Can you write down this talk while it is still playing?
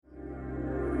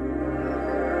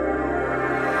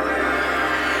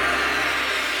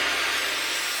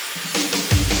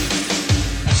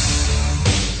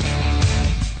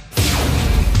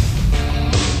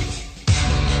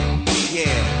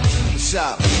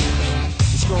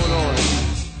going on?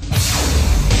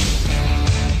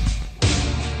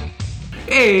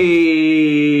 Hey,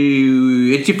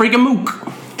 it's your freaking mook.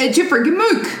 It's your freaking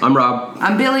mook. I'm Rob.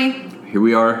 I'm Billy. Here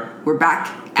we are. We're back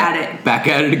at it. Back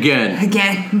at it again.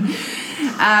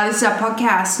 This is our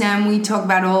podcast, and we talk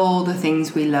about all the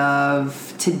things we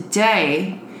love.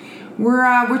 Today,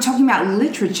 we're talking about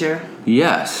literature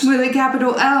Yes. with a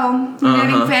capital L. We're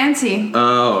getting fancy.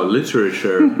 Oh,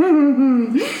 literature.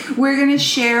 We're going to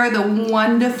share the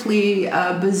wonderfully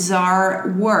bizarre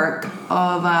work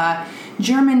of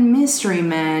German mystery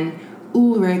man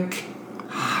Ulrich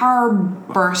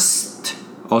Harburst.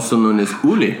 Also known as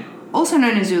Uli. Also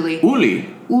known as Uli. Uli.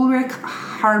 Ulrich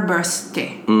Harburst.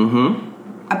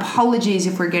 Apologies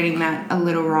if we're getting that a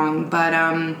little wrong, but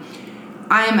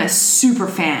I am a super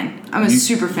fan. I'm a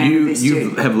super fan of this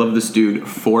dude. You have loved this dude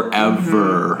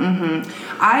forever.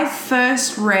 I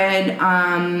first read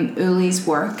Uli's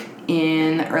work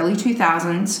in the early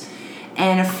 2000s,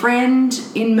 and a friend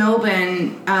in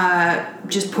Melbourne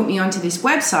just put me onto this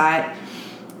website,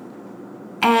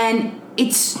 and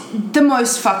it's the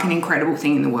most fucking incredible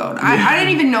thing in the world. I don't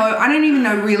even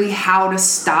know really how to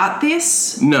start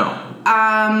this. No.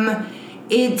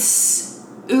 It's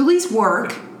Uli's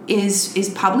work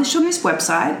is published on this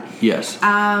website. Yes.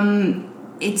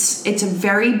 It's a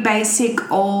very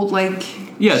basic old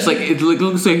Yeah, it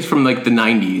looks like it's from the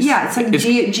 90s. Yeah, it's like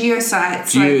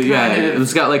geosites.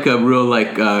 It's got a real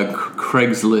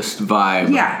Craigslist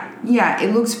vibe. Yeah,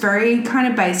 it looks very kind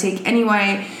of basic.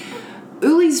 Anyway,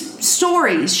 Uli's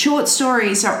short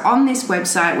stories are on this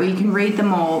website where you can read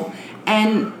them all,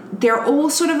 and they're all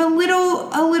sort of a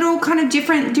little kind of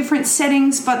different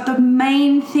settings, but the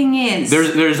main thing is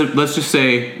let's just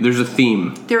say there's a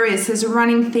theme. There's a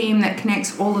running theme that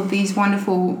connects all of these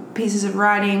wonderful pieces of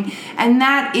writing, and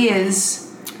that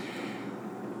is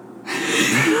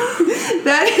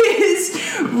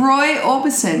Roy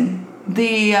Orbison,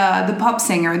 the pop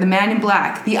singer, the man in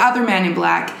black, the other man in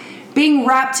black, being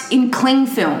wrapped in cling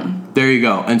film. There you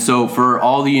go. And so for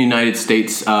all the United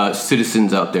States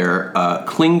citizens out there,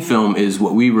 cling film is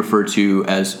what we refer to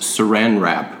as saran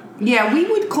wrap. Yeah, we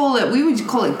would call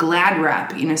it glad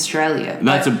wrap in Australia.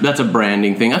 That's a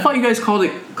branding thing. I thought you guys called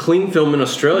it cling film in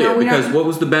Australia because what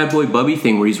was the Bad Boy Bubby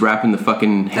thing where he's wrapping the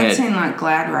fucking head? That seemed like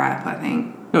glad wrap, I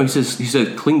think. No, he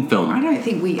said cling film. I don't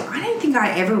think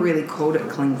I ever really called it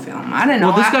cling film. I don't know.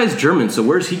 Well, this guy's German, so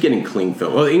where's he getting cling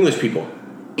film? Well, English people.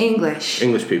 English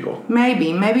people. Maybe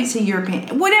it's a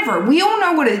European. Whatever. We all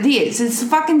know what it is. It's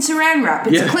fucking saran wrap.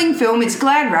 It's a cling film. It's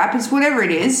glad wrap. It's whatever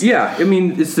it is. Yeah, I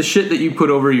mean, it's the shit that you put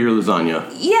over your lasagna.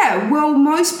 Yeah, well,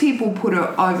 most people put it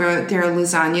over their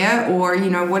lasagna or,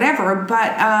 whatever.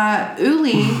 But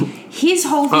Uli, his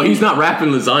whole thing... Oh, he's not wrapping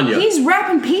lasagna. He's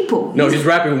wrapping people. No, he's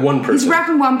wrapping one person. He's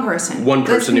wrapping one person. One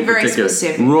person in very particular.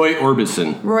 Specific. Roy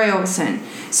Orbison.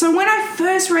 So when I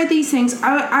first read these things,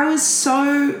 I was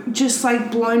so just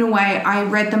blown away. I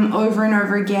read them over and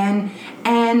over again,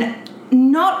 and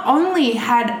not only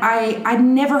I'd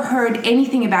never heard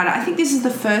anything about it. I think this is the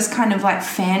first kind of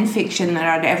fan fiction that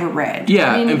I'd ever read.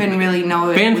 Yeah, I didn't even really know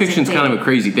it. Fan fiction's kind of a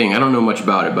crazy thing. I don't know much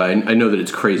about it, but I know that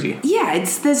it's crazy. Yeah,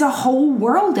 there's a whole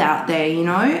world out there,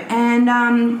 and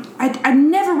I'd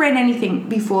never read anything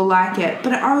before like it,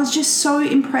 but I was just so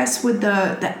impressed with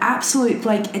the absolute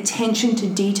attention to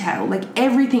detail.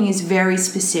 Everything is very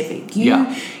specific.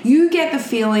 You get the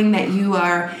feeling that you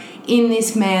are in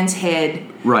this man's head.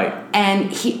 Right.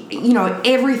 And he,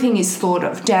 everything is thought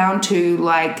of down to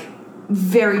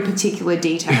very particular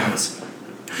details.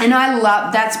 And I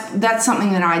love that's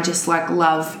something that I just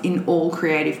love in all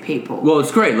creative people. Well,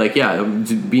 it's great.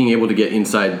 Being able to get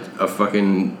inside a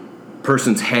fucking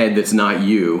person's head that's not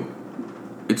you.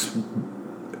 It's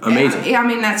amazing. Yeah, I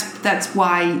mean that's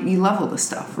why you love all this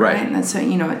stuff, right? And that's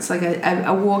it's like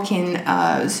a walk in,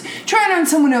 trying on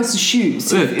someone else's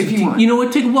shoes if you want. You know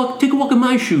what? Take a walk in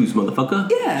my shoes,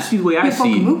 motherfucker. Yeah. See the way I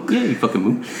see you. Yeah, you fucking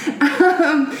mook.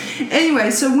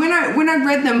 Anyway, so when I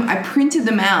read them, I printed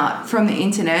them out from the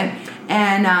internet,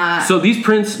 and so these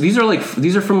prints, these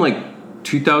are from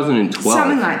 2012.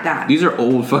 Something like that. These are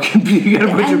old fucking... You got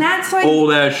a bunch of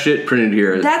old-ass shit printed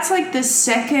here. That's the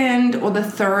second or the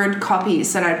third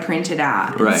copies that I printed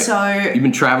out. Right. And so... You've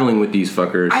been traveling with these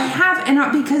fuckers. I have,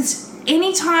 because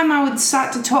anytime I would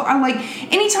start to talk...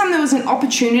 anytime there was an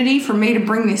opportunity for me to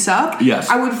bring this up... Yes.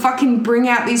 I would fucking bring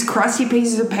out these crusty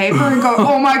pieces of paper and go,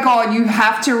 oh my God, you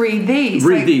have to read these.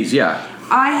 Read these, yeah.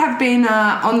 I have been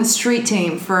on the street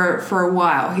team for a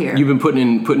while here. You've been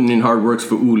putting in hard works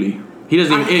for Uli. He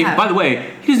doesn't even... By the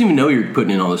way, he doesn't even know you're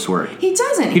putting in all this work. He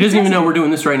doesn't. He doesn't even know we're doing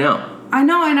this right now. I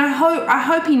know, and I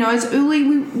hope he knows. Uli,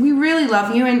 we really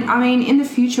love you, and I mean, in the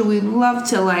future, we'd love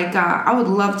to I would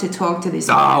love to talk to this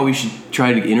man. Oh, we should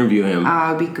try to interview him.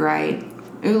 It'd be great.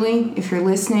 Uli, if you're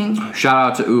listening. Shout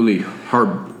out to Uli,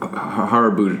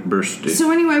 Harburst. So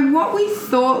anyway, what we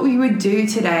thought we would do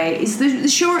today is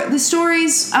the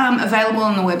stories available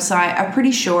on the website are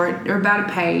pretty short. They're about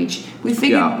a page. We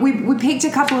figured we picked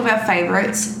a couple of our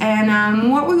favorites,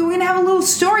 and we're going to have a little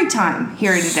story time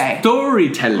here today.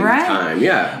 Storytelling time,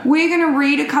 yeah. We're going to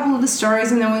read a couple of the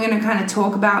stories, and then we're going to kind of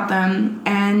talk about them.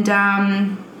 And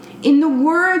in the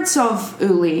words of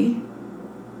Uli,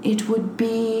 it would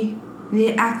be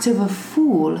the act of a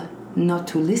fool not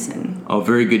to listen. Oh,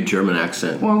 very good German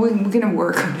accent. Well, we're gonna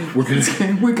work on it.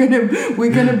 We're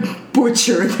gonna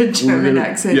butcher the German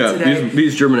accent today.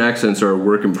 These German accents are a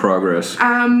work in progress.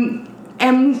 And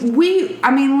I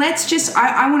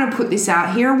want to put this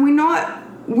out here.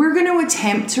 We're going to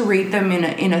attempt to read them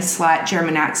in a slight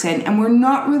German accent, and we're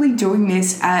not really doing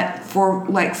this for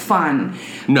fun.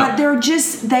 No, but they're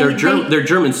just they're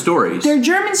German stories. They're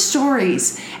German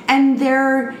stories, and they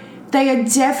are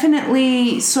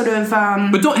definitely sort of.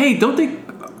 But don't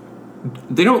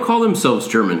they don't call themselves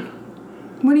German.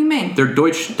 What do you mean? They're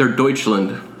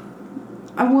Deutschland.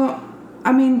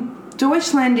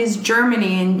 Deutschland is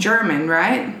Germany in German,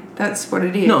 right? That's what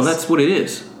it is. No, that's what it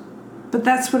is. But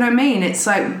that's what I mean. It's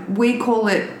like we call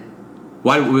it.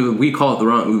 Why do we call it the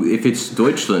wrong? If it's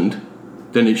Deutschland,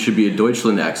 then it should be a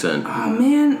Deutschland accent. Oh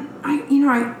man,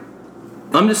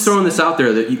 I'm just throwing this out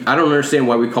there that I don't understand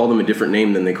why we call them a different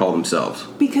name than they call themselves.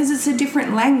 Because it's a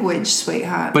different language,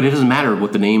 sweetheart. But it doesn't matter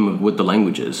what the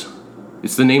language is.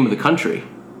 It's the name of the country.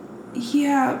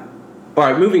 Yeah. All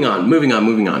right, moving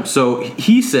on. So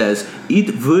he says,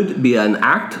 it would be an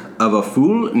act of a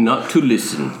fool not to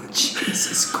listen.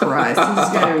 Jesus Christ, this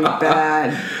is going to be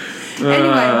bad.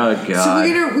 Anyway, so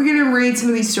we're gonna read some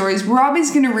of these stories. Rob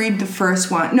is gonna read the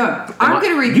first one. No, I'm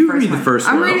gonna read the first one. You read the first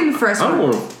one. I'm reading the first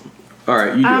one. All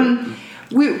right, you do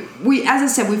it. We as I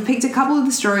said, we've picked a couple of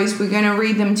the stories. We're gonna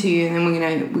read them to you, and then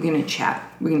we're gonna chat.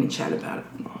 We're gonna chat about it.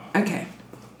 Okay.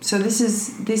 So this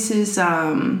is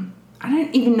I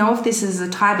don't even know if this is a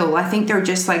title. I think they're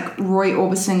just like Roy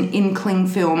Orbison in Kling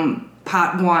Film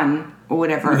Part 1 or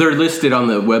whatever. They're listed on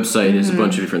the website as a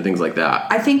bunch of different things like that.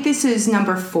 I think this is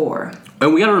number 4.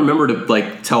 And we gotta remember to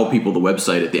tell people the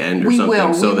website at the end or something. We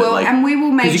will, and we will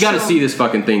make sure. Because you gotta see this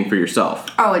fucking thing for yourself.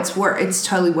 Oh, it's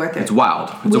totally worth it. It's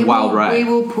wild. It's a wild ride. We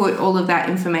will put all of that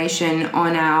information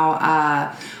on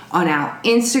our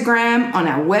Instagram, on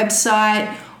our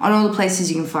website, on all the places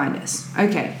you can find us.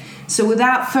 Okay. So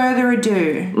without further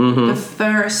ado, the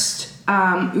first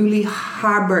Uli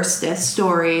Harburst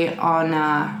story on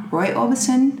Roy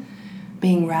Orbison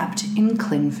being wrapped in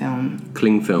cling film.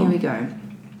 Here we go.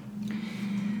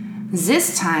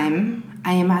 This time,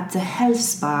 I am at the health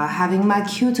spa having my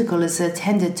cuticles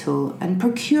attended to and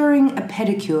procuring a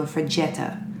pedicure for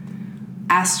Jetta.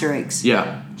 Asterix.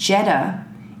 Yeah. Jetta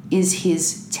is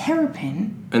his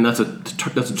terrapin. And that's a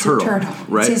turtle. It's a turtle.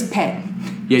 Right? It's his pet.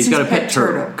 Yeah, he's got a pet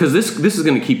turtle. Because this is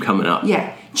going to keep coming up.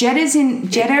 Yeah. Jetta is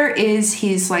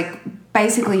his,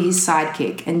 basically his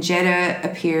sidekick. And Jetta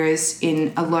appears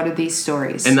in a lot of these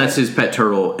stories. And that's his pet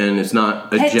turtle, and it's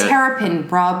not a pet terrapin,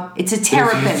 Rob. It's a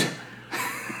terrapin.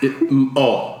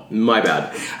 Oh, my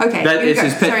bad. Okay. That is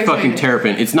his pet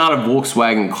terrapin. It's not a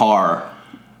Volkswagen car.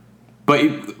 But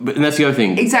and that's the other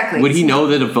thing. Exactly. Would he know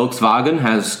that a Volkswagen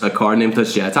has a car named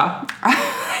Jetta?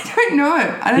 I don't know.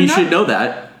 He should know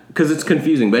that. Because it's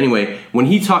confusing. But anyway, when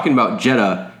he's talking about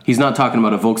Jetta, he's not talking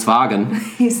about a Volkswagen.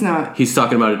 He's not. He's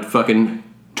talking about a fucking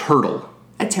turtle.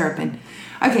 A terrapin.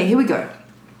 Okay, here we go.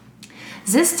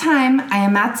 This time, I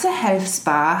am at the health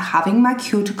spa having my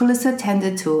cuticles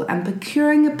attended to and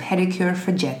procuring a pedicure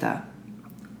for Jetta.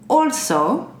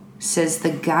 Also, says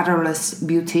the garrulous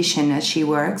beautician as she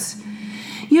works,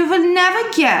 you will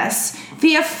never guess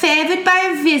we are favored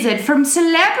by a visit from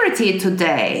celebrity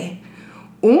today.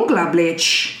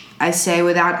 Unglaublich, I say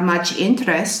without much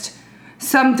interest.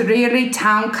 Some dreary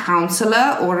town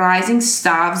councillor or rising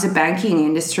star of the banking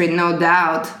industry, no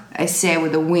doubt, I say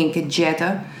with a wink at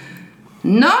Jetta.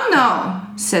 No,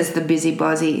 says the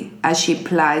busybody as she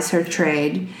plies her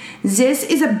trade. This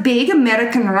is a big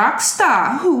American rock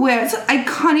star who wears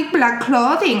iconic black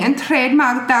clothing and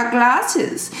trademark dark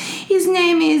glasses. His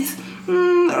name is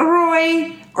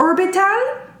Roy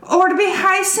Orbison,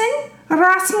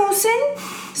 Rasmussen,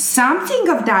 something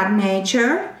of that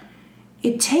nature.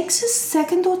 It takes a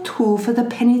second or two for the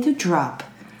penny to drop.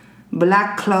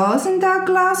 Black clothes and dark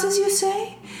glasses, you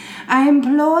say? I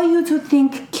implore you to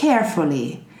think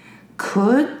carefully.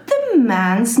 Could the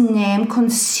man's name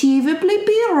conceivably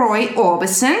be Roy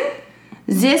Orbison?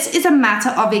 This is a matter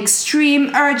of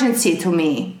extreme urgency to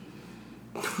me.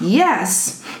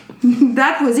 Yes,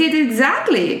 that was it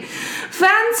exactly.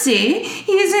 Fancy,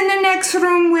 he's in the next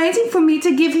room waiting for me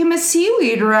to give him a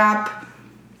seaweed wrap.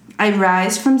 I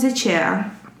rise from the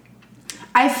chair.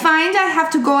 I find I have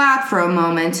to go out for a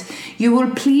moment. You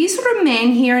will please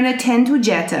remain here and attend to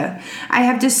Jetta. I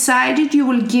have decided you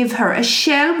will give her a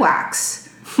shell wax.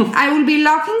 I will be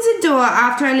locking the door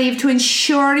after I leave to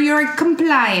ensure your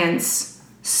compliance.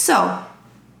 So.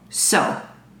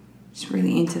 She's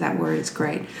really into that word, it's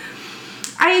great.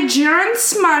 I adjourn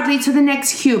smartly to the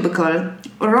next cubicle.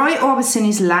 Roy Orbison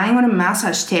is lying on a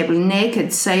massage table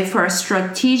naked save for a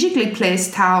strategically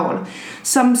placed towel.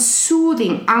 Some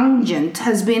soothing unguent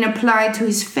has been applied to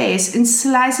his face and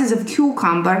slices of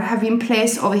cucumber have been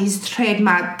placed over his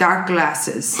trademark dark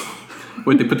glasses.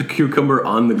 Wait, they put the cucumber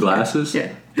on the glasses?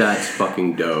 Yeah. That's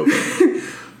fucking dope.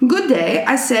 Good day,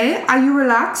 I say. Are you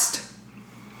relaxed?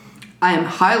 I am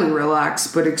highly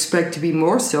relaxed, but expect to be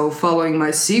more so following my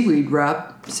seaweed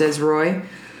wrap, says Roy.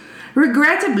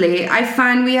 Regrettably, I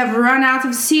find we have run out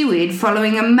of seaweed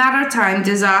following a maritime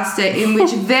disaster in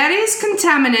which various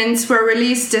contaminants were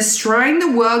released, destroying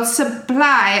the world's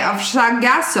supply of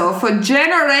sargasso for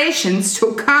generations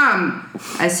to come,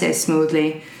 I say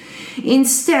smoothly.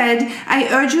 Instead, I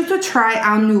urge you to try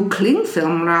our new cling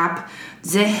film wrap.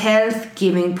 The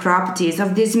health-giving properties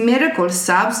of this miracle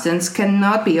substance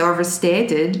cannot be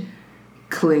overstated.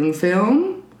 Cling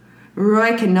film?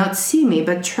 Roy cannot see me,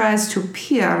 but tries to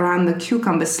peer around the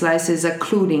cucumber slices,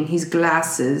 occluding his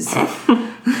glasses.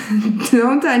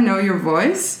 Don't I know your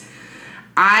voice?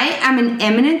 I am an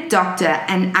eminent doctor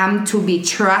and am to be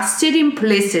trusted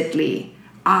implicitly.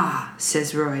 Ah,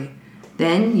 says Roy.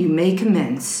 Then you may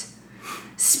commence.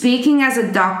 Speaking as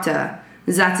a doctor,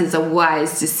 that is a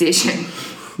wise decision.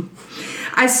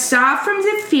 I start from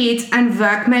the feet and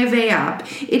work my way up.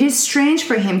 It is strange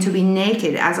for him to be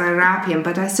naked as I wrap him,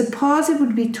 but I suppose it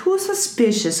would be too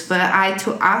suspicious for I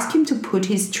to ask him to put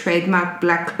his trademark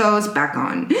black clothes back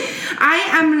on. I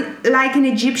am like an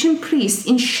Egyptian priest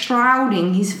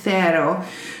enshrouding his pharaoh.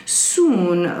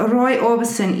 Soon, Roy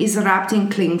Orbison is wrapped in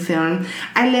cling film.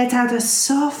 I let out a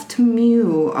soft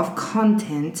mew of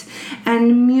content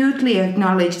and mutely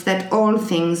acknowledge that all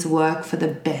things work for the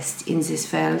best in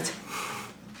this world.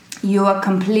 You are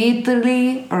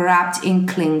completely wrapped in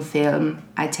cling film,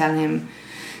 I tell him.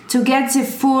 To get the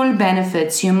full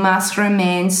benefits, you must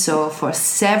remain so for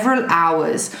several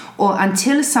hours or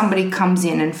until somebody comes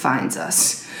in and finds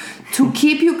us. To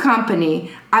keep you company,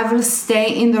 I will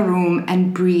stay in the room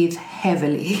and breathe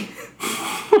heavily.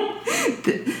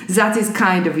 That is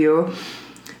kind of you.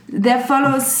 There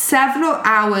follows several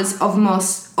hours of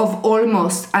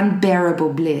almost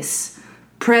unbearable bliss.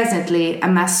 Presently, a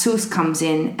masseuse comes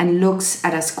in and looks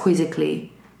at us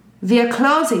quizzically. We are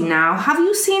closing now. Have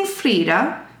you seen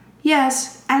Frida?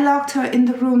 Yes, I locked her in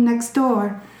the room next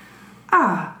door.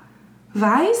 Ah,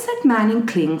 why is that man in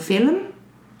cling film?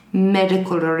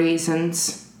 Medical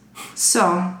reasons.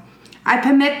 So, I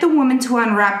permit the woman to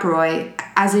unwrap Roy,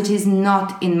 as it is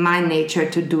not in my nature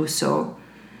to do so.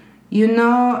 You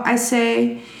know, I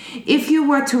say, if you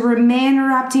were to remain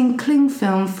wrapped in cling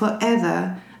film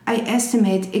forever, I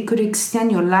estimate it could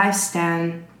extend your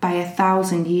lifespan by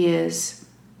 1,000 years.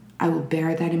 I will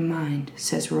bear that in mind,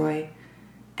 says Roy.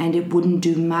 And it wouldn't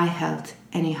do my health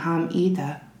any harm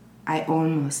either, I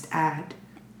almost add.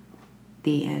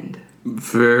 The end.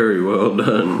 Very well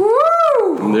done.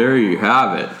 Woo! There you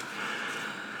have it.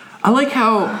 I like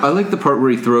the part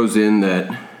where he throws in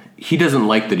that he doesn't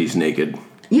like that he's naked.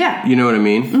 Yeah. You know what I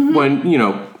mean? Mm-hmm. When,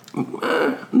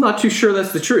 I'm not too sure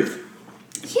that's the truth.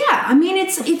 Yeah, I mean,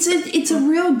 it's a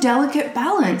real delicate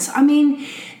balance. I mean,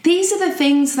 these are the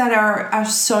things that are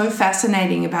so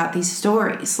fascinating about these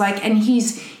stories. Like, and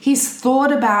he's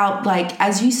thought about, like,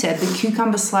 as you said, the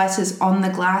cucumber slices on the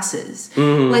glasses.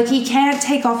 Mm-hmm. Like, he can't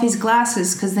take off his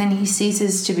glasses because then he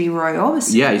ceases to be Roy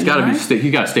Orbison. Yeah, he's got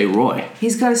to stay Roy.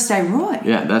 He's got to stay Roy.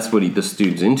 Yeah, that's what this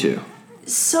dude's into.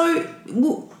 So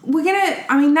we're gonna.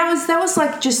 I mean, that was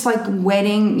like just like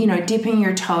wetting, dipping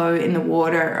your toe in the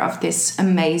water of this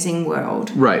amazing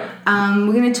world. Right.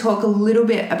 We're gonna talk a little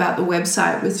bit about the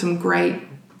website with some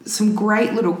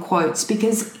great little quotes,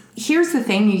 because here's the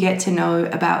thing you get to know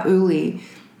about Uli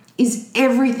is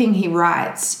everything he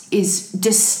writes is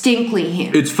distinctly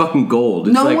him. It's fucking gold.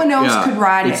 It's no one else could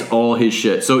write it. It's all his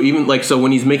shit. So even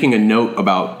when he's making a note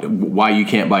about why you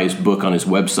can't buy his book on his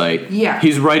website,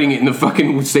 he's writing it in the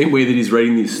fucking same way that he's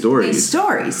writing these stories.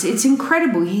 It's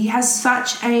incredible. He has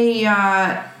such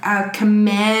a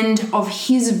command of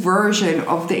his version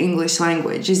of the English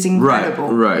language. It's incredible.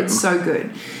 Right. It's so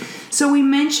good. So we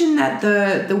mentioned that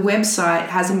the website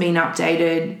hasn't been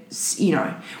updated,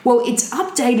 well, it's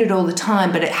updated all the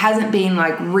time, but it hasn't been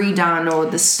like redone or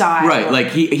the style. Right, like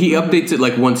he updates it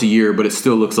like once a year, but it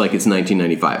still looks like it's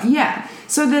 1995. Yeah.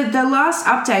 So the last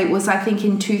update was, I think,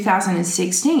 in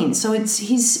 2016. So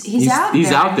he's out there.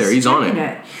 He's out there. He's on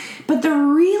it. But the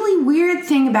really weird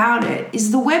thing about it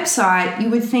is the website, you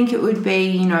would think it would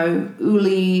be,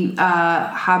 Uli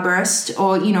Haberst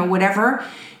or, whatever,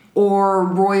 or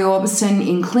Roy Orbison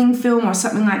in cling film or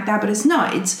something like that, but it's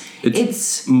not. It's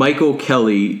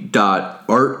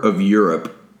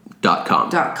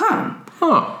michaelkelly.artofeurope.com.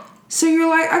 Huh. So you're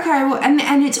like, okay, well,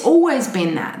 and it's always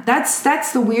been that.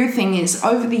 That's the weird thing is,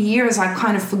 over the years I've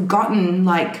kind of forgotten,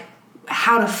 like,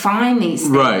 how to find these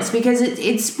things. Right. Because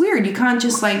it's weird. You can't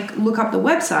just, like, look up the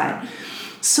website.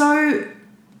 So,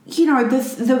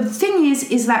 the thing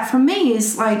is that for me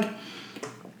is, like,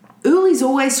 Uli's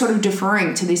always sort of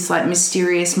deferring to this, like,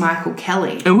 mysterious Michael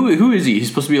Kelly. And who is he? He's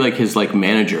supposed to be, like, his, like,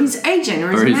 manager. His agent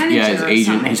or his manager. Yeah, his agent,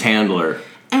 something. his handler.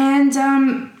 And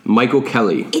Michael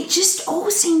Kelly. It just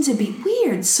all seems a bit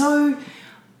weird. So,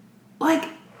 like,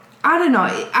 I don't know.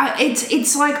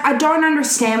 It's like I don't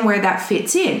understand where that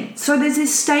fits in. So there's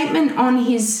this statement on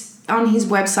his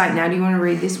website now. Do you want to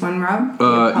read this one, Rob?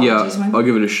 Yeah, I'll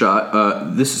give it a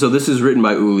shot. This is written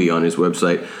by Uli on his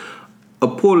website.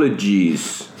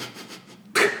 Apologies.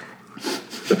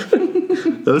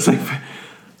 That was like...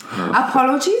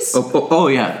 Apologies? Oh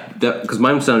yeah, because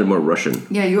mine sounded more Russian.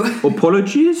 Yeah, you...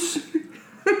 Apologies?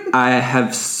 I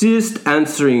have ceased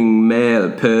answering mail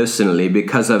personally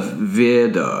because of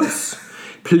Vedos.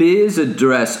 Please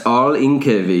address all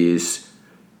inquiries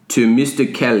to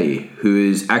Mr. Kelly, who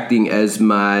is acting as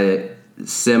my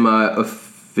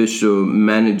semi-official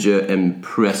manager and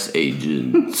press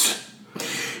agent.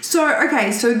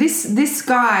 So this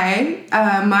guy,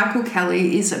 Michael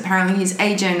Kelly, is apparently his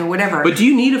agent or whatever. But do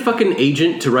you need a fucking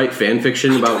agent to write fan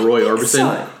fiction about Roy Orbison?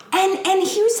 So. And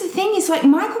here's the thing: is like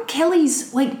Michael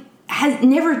Kelly's like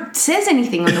never says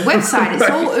anything on the website. It's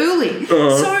all Uli.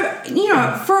 Uh-huh. So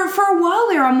for a while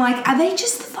there, I'm like, are they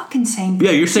just the fucking same person?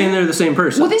 Yeah, you're saying they're the same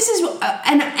person. Well, this is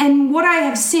and what I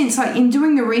have since, like, in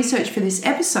doing the research for this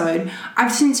episode,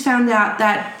 I've since found out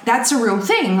that that's a real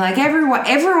thing. Like,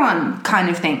 everyone kind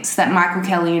of thinks that Michael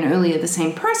Kelly and Uli are the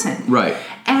same person. Right.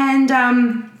 And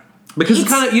because it's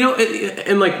kind of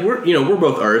and like we're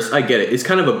both artists. I get it. It's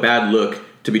kind of a bad look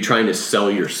to be trying to sell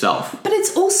yourself. But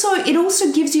it also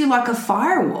gives you like a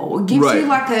firewall. It gives you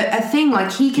like a thing,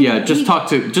 like he can... Yeah, just talk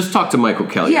to Michael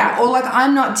Kelly. Yeah, or like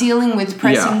I'm not dealing with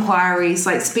press inquiries,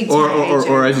 like speak to my agent.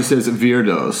 Or as he says,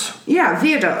 Veerdos. Yeah,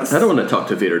 Veerdos. I don't want to talk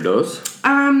to Veerdos.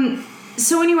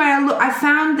 So anyway, I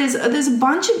found there's a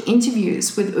bunch of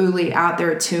interviews with Uli out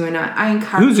there too, and I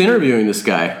encourage... Who's interviewing this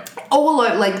guy?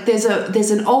 Like there's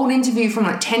an old interview from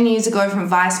like 10 years ago from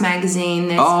Vice magazine.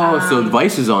 There's, so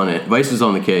Vice is on it. Vice is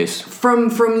on the case. From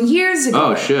years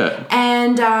ago. Oh shit.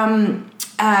 And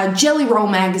Jelly Roll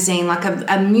magazine, like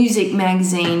a music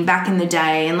magazine back in the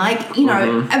day, and like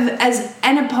as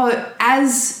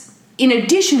in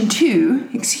addition to,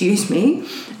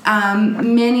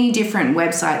 many different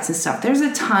websites and stuff. There's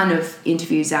a ton of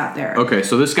interviews out there. Okay,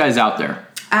 so this guy's out there.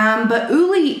 But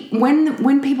Uli,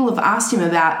 when people have asked him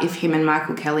about if him and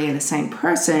Michael Kelly are the same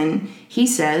person, he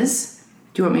says,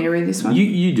 do you want me to read this one?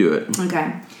 You do it.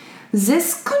 Okay.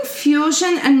 This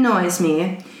confusion annoys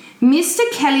me. Mr.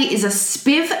 Kelly is a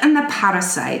spiv and a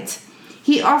parasite.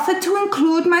 He offered to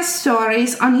include my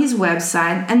stories on his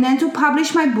website and then to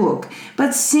publish my book.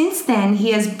 But since then,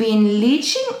 he has been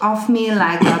leeching off me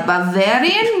like a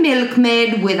Bavarian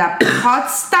milkmaid with a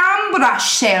Potsdam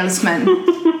brush salesman.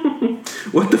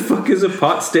 What the fuck is a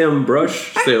Potsdam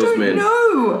brush salesman?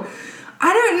 I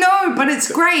don't know, but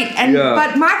it's great.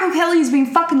 But Michael Kelly's been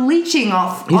fucking leeching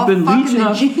off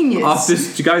genius. Off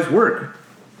this guy's work.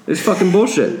 It's fucking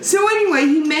bullshit. So anyway,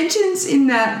 he mentions in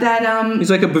that he's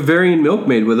like a Bavarian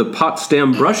milkmaid with a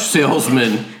Potsdam brush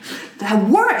salesman. The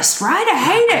worst, right? I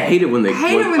hate it. I hate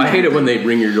it when they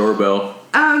ring your doorbell.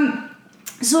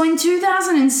 So in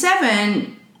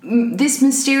 2007, this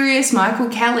mysterious Michael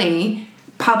Kelly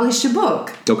published a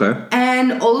book. Okay.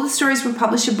 And all of the stories were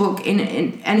published a book and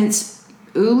it's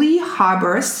Uli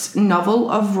Haberst's novel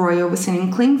of Roy Orbison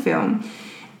in cling film.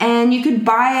 And you could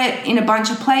buy it in a bunch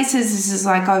of places. This is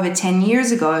like over 10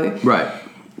 years ago. Right.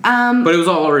 But it was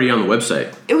all already on the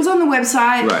website. It was on the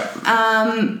website. Right.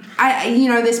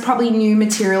 There's probably new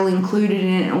material included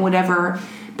in it or whatever.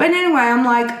 But anyway, I'm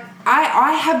like,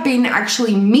 I have been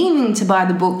actually meaning to buy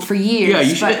the book for years. Yeah,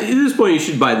 you should, at this point you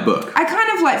should buy the book. I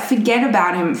kind of like forget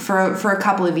about him for a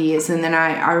couple of years and then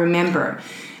I remember.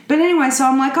 But anyway, so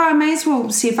I'm like, I may as well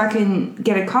see if I can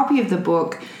get a copy of the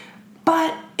book.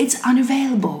 but it's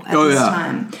unavailable at this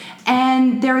time.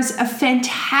 And there is a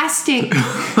fantastic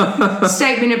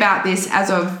statement about this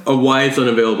as of... Of why it's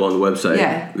unavailable on the website.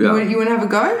 Yeah. You want to have a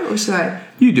go, or should I?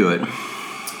 You do it.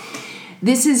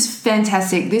 This is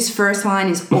fantastic. This first line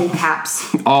is all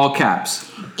caps. All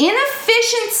caps.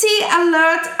 Inefficiency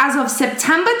alert as of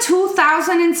September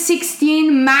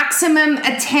 2016. Maximum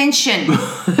attention.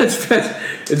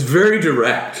 It's very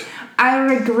direct. I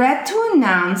regret to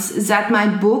announce that my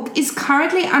book is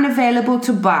currently unavailable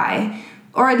to buy,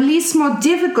 or at least more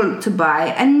difficult to buy,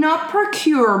 and not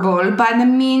procurable by the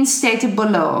means stated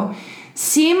below.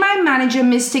 See my manager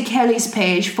Mr. Kelly's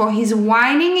page for his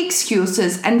whining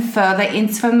excuses and further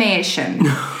information.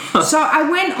 So I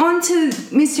went on to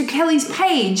Mr. Kelly's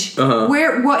page,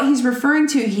 where what he's referring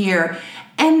to here,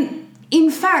 and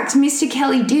in fact, Mr.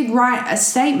 Kelly did write a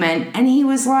statement, and he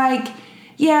was like,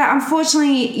 yeah,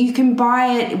 unfortunately, you can buy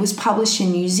it. It was published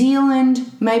in New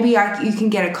Zealand. Maybe you can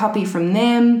get a copy from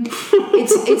them.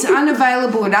 It's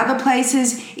unavailable at other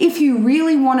places. If you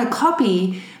really want a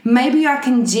copy, maybe I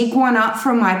can dig one up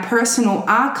from my personal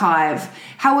archive.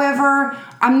 However,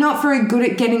 I'm not very good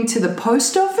at getting to the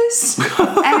post office,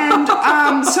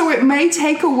 and so it may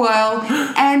take a while.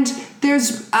 And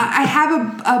I have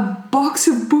a box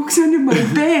of books under my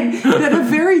bed that are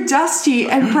very dusty,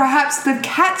 and perhaps the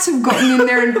cats have gotten in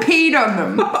there and peed on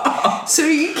them. So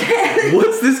you can't.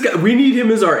 What's this guy? We need him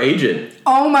as our agent.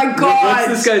 Oh my God!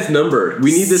 What's this guy's number?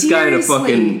 We need this guy to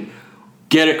fucking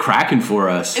get it cracking for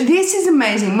us. This is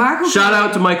amazing, Michael. Shout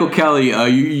out to Michael Kelly.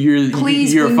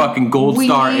 You're a fucking gold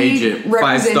star agent.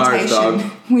 5 stars, dog.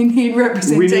 We need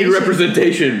representation. We need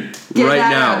representation right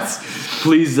now. Us.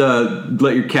 Please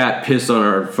let your cat piss on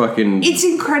our fucking... It's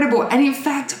incredible. And in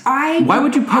fact, Why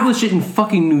would you publish it in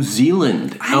fucking New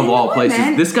Zealand, of all places?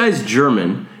 Man. This guy's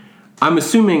German. I'm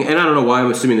assuming, and I don't know why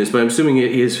I'm assuming this, but I'm assuming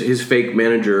his fake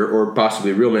manager, or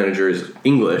possibly real manager, is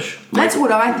English. That's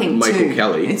what I think, Michael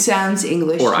Kelly. It sounds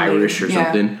English. Or Irish or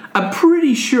something. I'm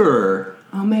pretty sure...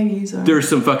 Oh, maybe he's Irish. There's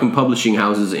some fucking publishing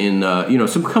houses in,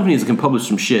 some companies that can publish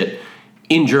some shit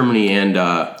in Germany and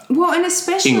well, and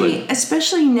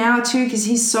especially now too, because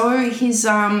he's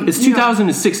it's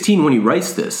 2016 when he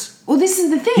writes this. Well, this is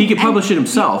the thing. He could publish it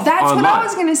himself. That's online. what I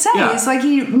was going to say. Yeah. It's like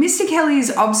Mr. Kelly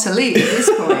is obsolete at this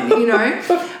point,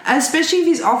 especially if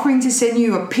he's offering to send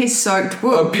you a piss-soaked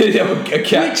book, a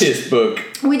cat piss book,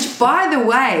 which, by the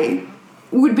way,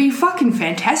 would be fucking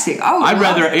fantastic. I'd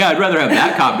rather have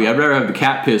that copy. I'd rather have the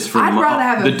cat piss from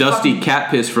the dusty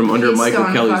cat piss from under Michael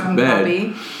Kelly's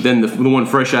bed than the one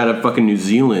fresh out of fucking New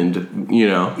Zealand.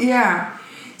 Yeah.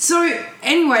 So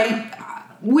anyway,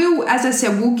 as I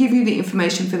said, we'll give you the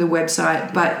information for the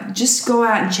website, but just go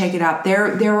out and check it out. There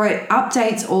are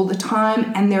updates all the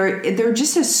time, and they're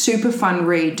just a super fun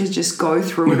read to just go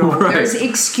through it all. Right. There's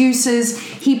excuses.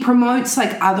 He promotes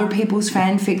like other people's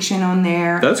fan fiction on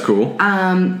there. That's cool.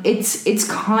 It's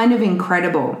kind of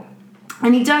incredible,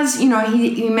 and he does.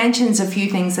 He mentions a few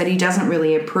things that he doesn't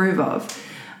really approve of.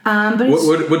 But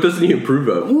what doesn't he approve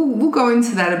of? We'll go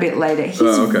into that a bit later. He's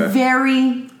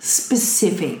very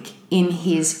specific in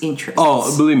his interest.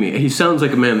 Oh, believe me, he sounds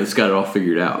like a man that's got it all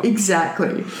figured out.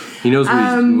 Exactly. He knows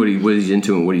what he's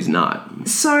into and what he's not.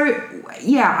 So,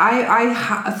 yeah, I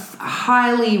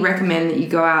highly recommend that you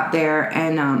go out there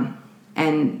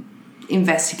and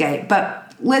investigate.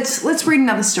 But let's read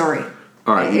another story.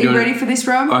 All right, are you ready for this,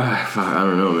 Rob? I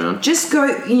don't know, man. Just go,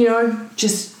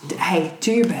 hey,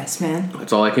 do your best, man.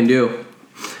 That's all I can do.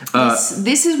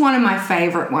 This is one of my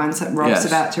favorite ones that Rob's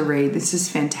about to read. This is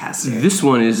fantastic. This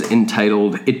one is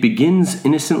entitled, It Begins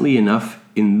Innocently Enough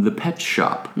in the Pet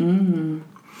Shop. Mm-hmm.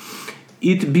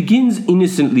 It begins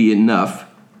innocently enough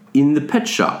in the pet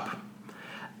shop.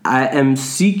 I am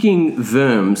seeking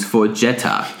worms for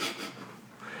Jetta.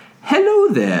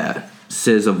 Hello there,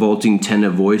 says a vaulting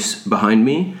tenor voice behind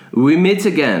me. We meet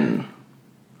again.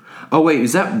 Oh, wait,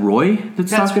 is that Roy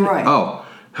that's talking? Roy. Oh,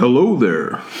 hello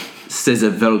there, says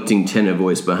a vaulting tenor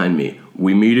voice behind me.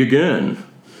 We meet again.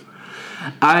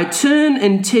 I turn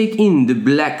and take in the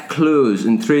black clothes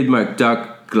and trademark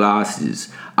dark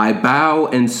glasses. I bow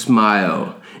and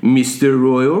smile. Mr.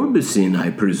 Roy Orbison, I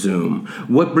presume.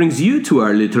 What brings you to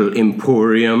our little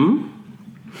emporium?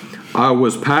 I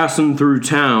was passing through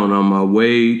town on my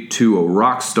way to a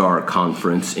Rockstar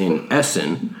conference in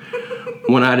Essen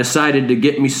when I decided to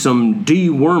get me some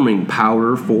deworming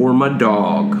powder for my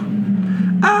dog.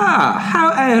 Ah,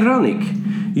 how ironic.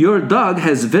 Your dog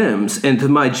has worms and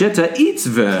my Jetta eats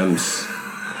worms.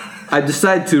 I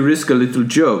decide to risk a little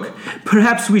joke.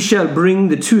 Perhaps we shall bring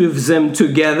the two of them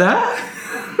together?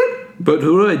 But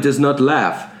Roy does not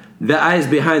laugh. The eyes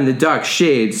behind the dark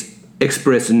shades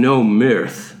express no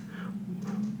mirth.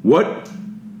 What?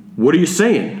 What are you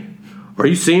saying? Are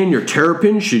you saying your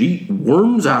terrapin should eat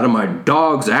worms out of my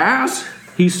dog's ass?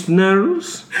 He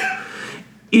snarls.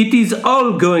 It is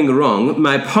all going wrong.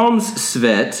 My palms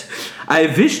sweat. I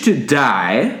wish to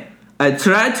die. I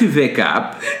try to wake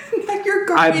up. Like you're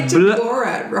going into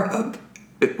Borat, Rob.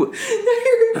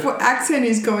 Your accent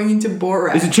is going into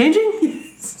Borat. Is it changing?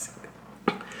 Yes.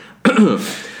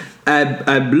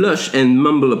 I blush and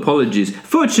mumble apologies.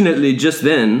 Fortunately, just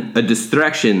then, a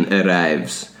distraction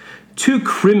arrives. 2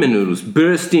 criminals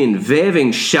burst in,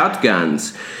 waving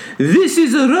shotguns. This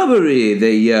is a robbery,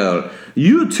 they yell.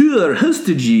 You 2 are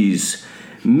hostages.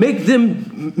 Make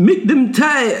them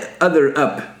tie other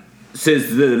up,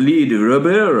 says the lead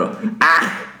robber.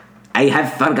 Ah, I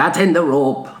have forgotten the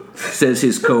rope, says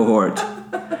his cohort.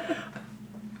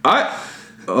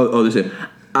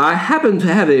 I happen to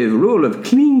have a roll of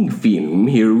cling film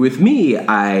here with me,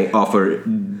 I offer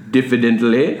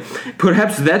diffidently.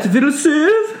 Perhaps that will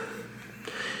serve?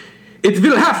 It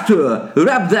will have to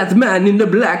wrap that man in the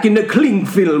black in the cling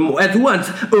film at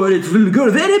once, or it will go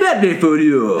very badly for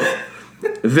you.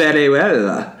 Very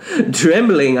well.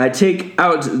 Trembling, I take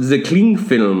out the cling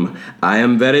film. I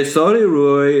am very sorry,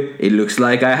 Roy. It looks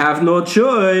like I have no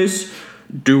choice.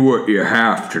 Do what you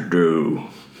have to do.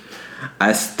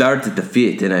 I start at the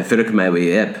feet and I work my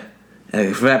way up.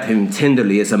 I wrap him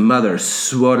tenderly as a mother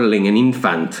swaddling an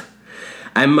infant.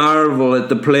 I marvel at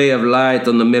the play of light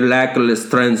on the miraculous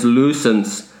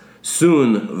translucence.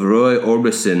 Soon, Roy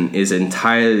Orbison is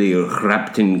entirely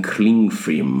wrapped in cling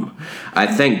film. I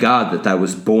thank God that I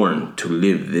was born to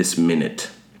live this minute.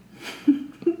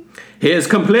 He is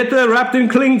completely wrapped in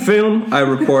cling film, I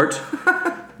report.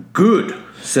 Good,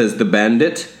 says the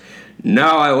bandit.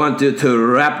 Now I want you to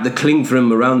wrap the cling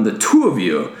film around the 2 of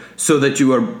you, so that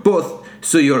you're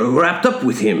wrapped up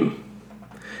with him.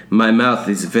 My mouth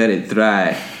is very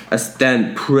dry. I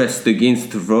stand pressed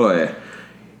against Roy,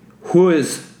 who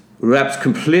is wrapped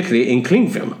completely in cling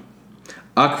film.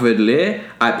 Awkwardly,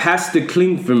 I pass the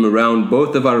cling film around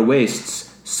both of our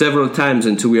waists several times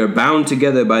until we are bound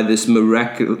together by this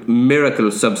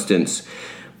miracle substance.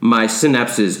 My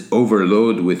synapses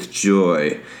overload with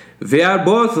joy. We are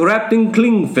both wrapped in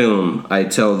cling film, I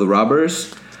tell the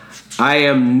robbers. I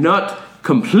am not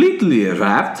completely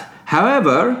wrapped,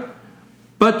 however,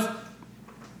 but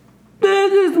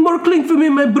there's more cling film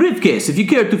in my briefcase if you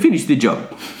care to finish the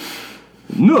job.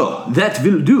 No, that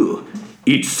will do.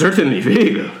 It certainly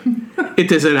will.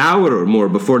 It is an hour or more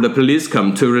before the police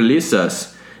come to release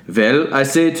us. Well, I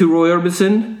say to Roy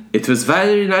Orbison, it was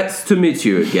very nice to meet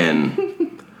you again.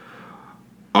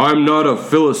 I'm not a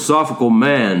philosophical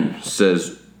man,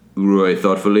 says Roy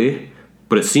thoughtfully,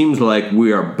 but it seems like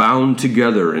we are bound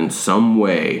together in some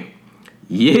way.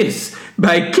 Yes,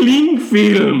 by cling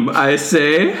film, I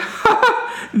say.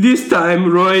 This time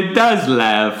Roy does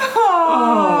laugh.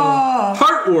 Oh,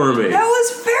 heartwarming. That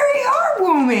was very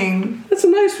heartwarming. That's a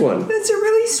nice one. That's a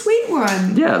really sweet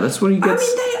one. Yeah, that's what he gets. I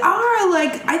mean, they are,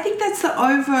 like, I think that's the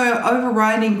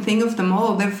overriding thing of them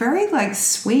all. They're very, like,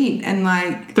 sweet and,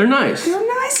 like... They're nice. They're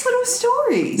nice little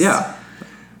stories. Yeah.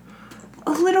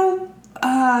 A little,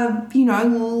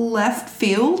 left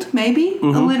field, maybe.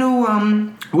 Mm-hmm. A little,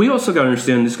 We also gotta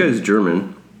understand, this guy's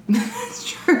German. That's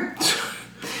true.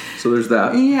 So there's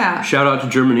that. Yeah. Shout out to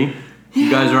Germany. You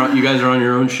guys are on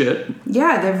your own shit.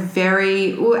 Yeah, they're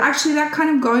very... Well, actually, that kind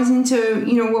of goes into,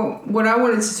 what I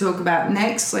wanted to talk about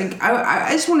next. Like, I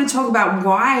just want to talk about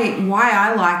why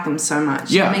I like them so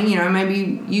much. Yeah. I mean,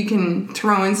 maybe you can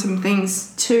throw in some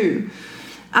things too.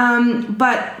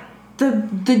 But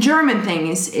the German thing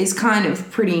is kind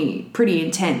of pretty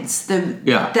intense.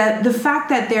 The fact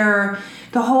that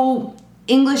the whole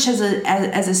English as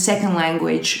a second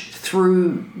language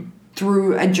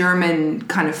through a German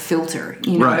kind of filter,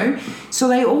 Right. So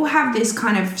they all have this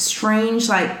kind of strange,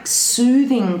 like,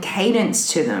 soothing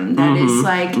cadence to them that is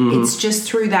like, it's just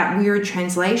through that weird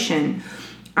translation.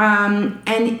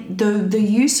 And the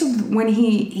use of when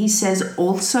he says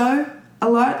also a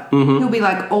lot, he'll be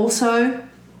like, also,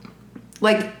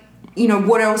 like,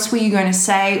 what else were you going to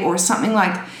say, or something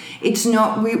like, it's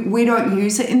not, we don't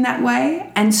use it in that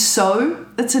way. And so,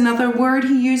 that's another word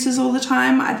he uses all the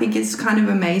time. I think it's kind of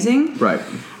amazing. Right.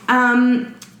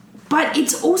 But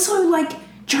it's also like,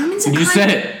 Germans are You just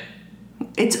said it.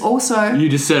 It's also... You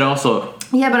just said also.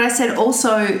 Yeah, but I said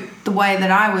also the way that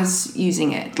I was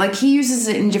using it. Like, he uses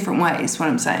it in different ways, what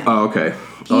I'm saying. Oh, okay.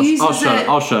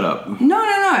 I'll shut up. No.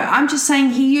 I'm just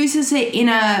saying he uses it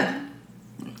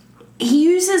he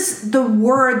uses the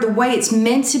word the way it's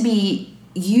meant to be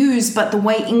used, but the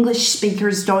way English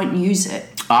speakers don't use it.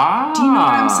 Ah. Do you know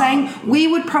what I'm saying? We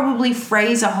would probably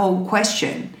phrase a whole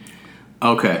question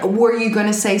Okay. Were you going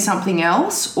to say something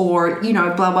else? Or,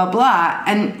 blah, blah, blah.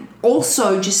 And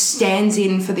also just stands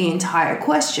in for the entire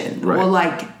question. Right. Or,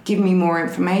 like, give me more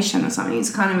information or something. It's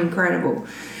kind of incredible.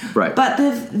 Right. But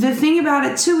the thing about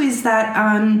it, too, is that,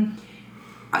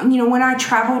 when I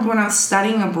traveled, when I was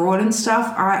studying abroad and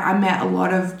stuff, I met a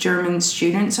lot of German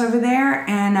students over there.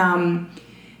 And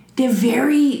they're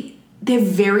very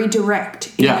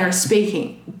direct in their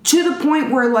speaking. To the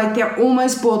point where, like, they're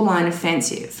almost borderline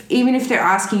offensive. Even if they're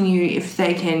asking you if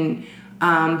they can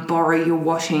borrow your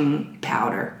washing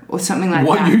powder or something like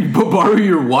that. What? You borrow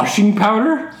your washing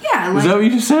powder? Yeah. Like, is that what you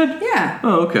just said? Yeah.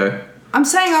 Oh, okay. I'm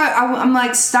saying I'm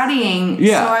like studying.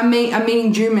 Yeah. So I'm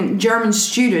meeting German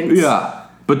students. Yeah.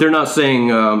 But they're not saying,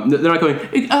 they're not going,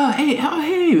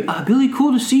 hey, Billy,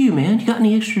 cool to see you, man. You got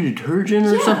any extra detergent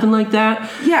or something like that?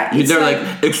 Yeah. They're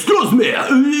like, excuse me,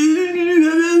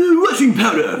 washing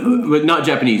powder. But not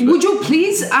Japanese. But. Would you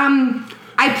please,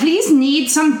 I please need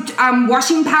some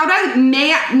washing powder.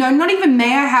 Not even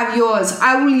may I have yours.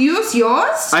 I will use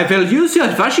yours. I will use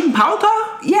your washing powder?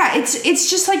 Yeah, it's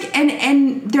just like,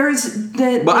 and there's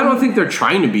the... But I don't think they're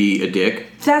trying to be a dick.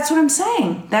 That's what I'm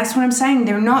saying.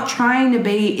 They're not trying to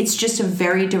be... It's just a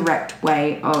very direct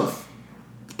way of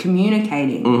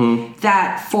communicating. Mm-hmm.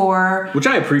 That for... Which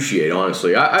I appreciate,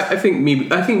 honestly. I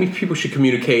think people should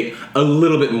communicate a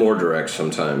little bit more direct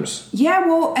sometimes. Yeah,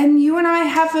 well, and you and I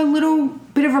have a little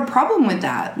bit of a problem with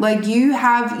that. Like, you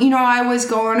have... I always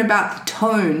go on about the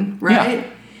tone, right? Yeah.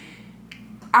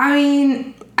 I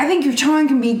mean... I think your tone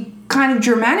can be kind of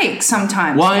dramatic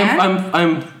sometimes. Well,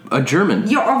 I'm a German.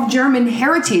 You're of German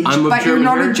heritage, but you're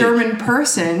not a German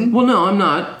person. Well, no, I'm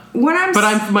not.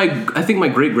 I think my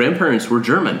great grandparents were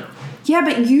German. Yeah,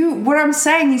 but what I'm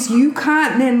saying is you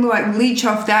can't then like leech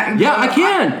off that. And I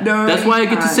can. No, that's why I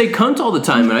get to say cunt all the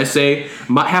time, and I say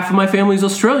half of my family's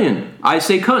Australian. I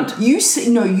say cunt.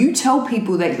 You tell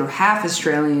people that you're half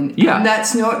Australian. Yeah, and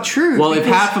that's not true. Well, if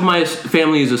half of my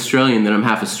family is Australian, then I'm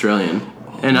half Australian.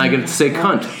 And I get to say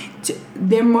cunt.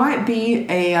 There might be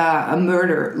a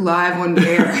murder live on the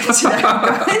air today,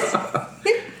 guys.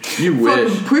 You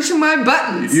wish. Fucking pushing my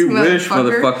buttons. You wish,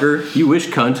 motherfucker. You wish,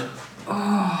 cunt.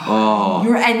 Oh.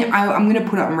 I'm going to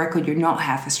put it on record. You're not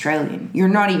half Australian. You're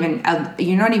not even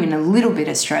a little bit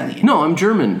Australian. No, I'm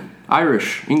German,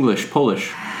 Irish, English,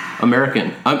 Polish,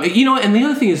 American. And the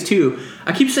other thing is too.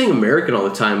 I keep saying American all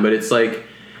the time, but it's like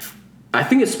I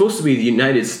think it's supposed to be the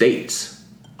United States.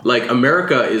 Like,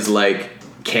 America is, like,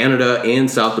 Canada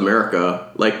and South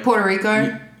America. Like... Puerto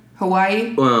Rico?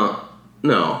 Hawaii? Well,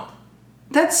 no.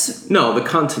 No, the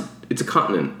continent... It's a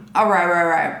continent. Oh,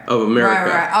 right. Of America.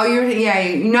 Right. Oh,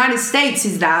 United States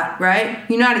is that, right?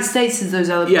 United States is those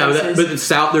other places. Yeah,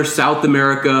 but there's South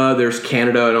America, there's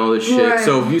Canada and all this shit. Right.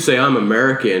 So if you say I'm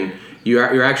American,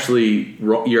 you're actually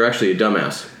a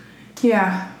dumbass.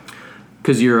 Yeah.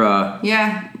 Because you're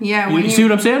Yeah. You see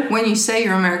what I'm saying? When you say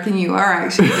you're American, you are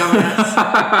actually a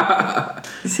dumbass.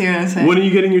 You see what I'm saying? When are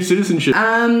you getting your citizenship?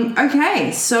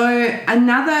 Okay, so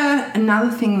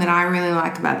another thing that I really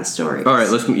like about the story. All right,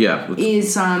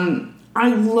 is I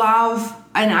love,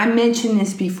 and I mentioned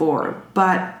this before,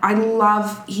 but I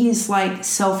love his like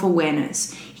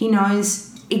self-awareness. He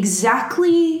knows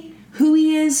exactly who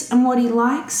he is and what he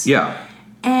likes. Yeah.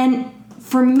 And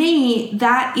for me,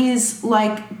 that is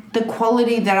like the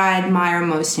quality that I admire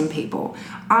most in people.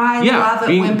 I love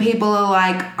it when people are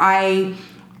like, I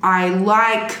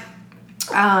like,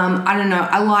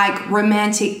 I like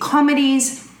romantic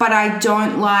comedies, but I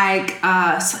don't like,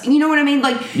 you know what I mean?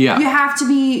 Like, you have to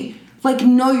be, like,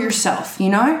 know yourself, you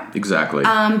know? Exactly.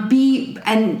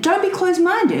 And don't be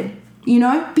closed-minded, you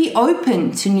know? Be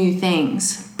open to new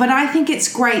things. But I think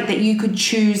it's great that you could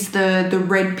choose the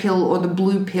red pill or the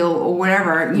blue pill or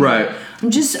whatever. Right. I'm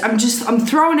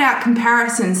throwing out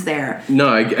comparisons there. No,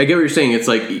 I get what you're saying. It's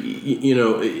like,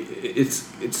 it's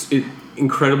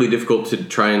incredibly difficult to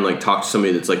try and like talk to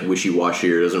somebody that's like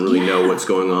wishy-washy or doesn't really know what's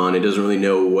going on. It doesn't really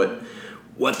know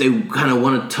what they kind of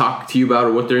want to talk to you about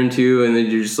or what they're into, and then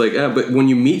you're just like, but when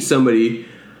you meet somebody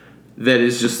that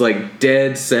is just like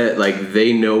dead set, like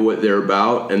they know what they're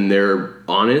about and they're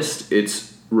honest, it's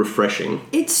refreshing.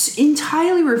 It's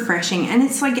entirely refreshing, and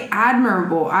it's like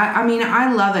admirable. I mean,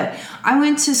 I love it. I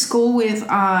went to school to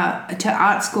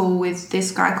art school with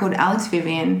this guy called Alex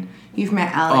Vivian. You've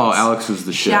met Alex. Oh, Alex is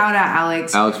the shit. Shout out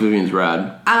Alex. Alex Vivian's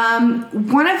rad.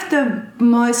 One of the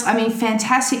most,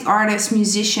 fantastic artist,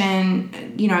 musician,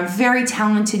 very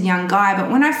talented young guy.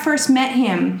 But when I first met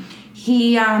him,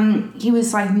 he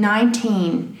was like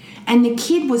 19, and the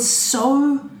kid was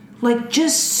so like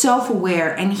just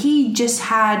self-aware, and he did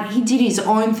his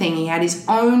own thing. He had his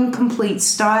own complete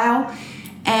style,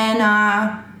 and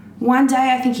one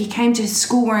day I think he came to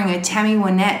school wearing a Tammy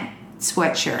Wynette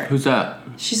sweatshirt. Who's that?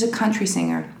 She's a country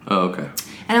singer. Oh, okay.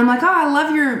 And I'm like, oh, I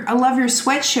love your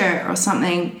sweatshirt or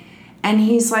something. And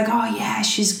he's like, oh, yeah,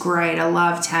 she's great. I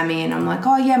love Tammy. And I'm like,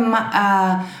 oh,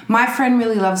 yeah, my friend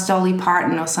really loves Dolly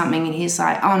Parton or something. And he's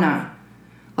like, oh, no.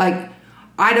 Like,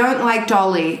 I don't like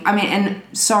Dolly. I mean, and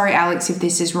sorry, Alex, if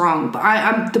this is wrong.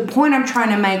 But the point I'm trying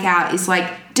to make out is,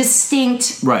 like,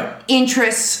 distinct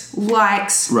interests,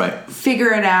 likes. Right.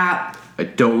 Figure it out. I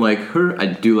don't like her. I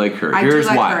do like her. Here's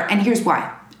why. Her, and here's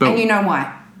why. Boom. And you know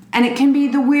why. And it can be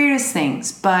the weirdest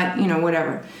things, but, you know,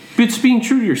 whatever. It's being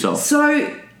true to yourself.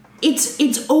 So...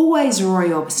 It's always Roy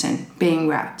Orbison being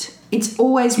rapped. It's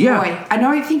always Roy. I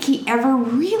don't think he ever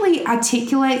really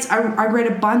articulates. I read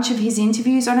a bunch of his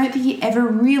interviews. I don't think he ever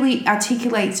really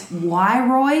articulates why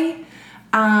Roy.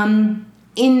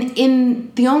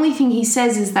 In the only thing he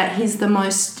says is that he's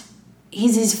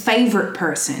his favorite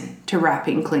person to rap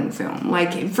in cling film.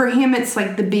 Like for him, it's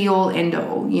like the be all end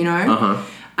all. You know.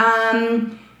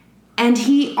 And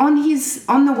he on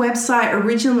the website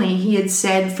originally he had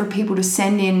said for people to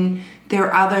send in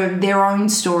their own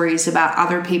stories about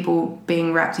other people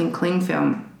being wrapped in cling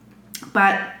film,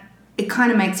 but it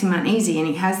kind of makes him uneasy. And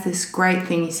he has this great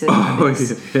thing he says.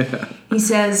 He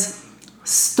says,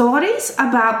 stories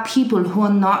about people who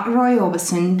are not Roy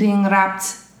Orbison being wrapped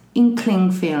in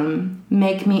cling film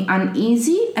make me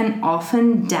uneasy and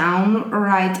often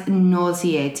downright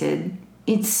nauseated.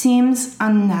 It seems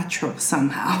unnatural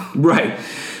somehow. Right.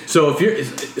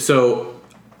 So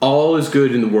all is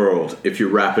good in the world if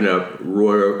you're wrapping up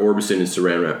Roy Orbison in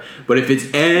saran wrap. But if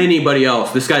it's anybody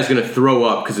else, this guy's gonna throw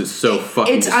up because it's so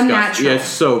fucking disgusting. Unnatural. Yeah, it's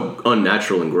so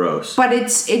unnatural and gross. But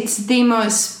it's the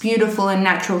most beautiful and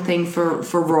natural thing for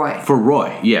Roy. For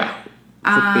Roy, yeah.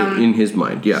 In his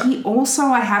mind, yeah. He also,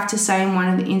 I have to say, in one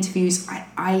of the interviews,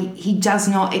 he does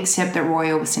not accept that Roy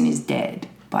Orbison is dead.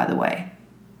 By the way.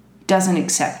 Doesn't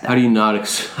accept that. How do you not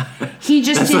accept? He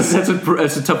just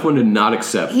that's a tough one to not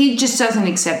accept. He just doesn't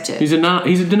accept it. He's a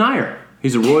denier.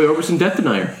 He's a Roy Orbison death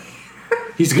denier.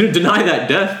 He's gonna deny that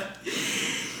death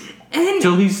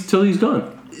till he's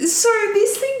gone. So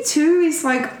this thing too is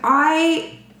like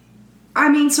I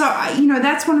mean, so you know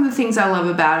that's one of the things I love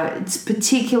about it. It's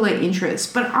particular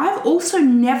interest, but I've also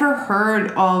never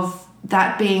heard of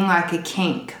that being like a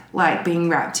kink. Like being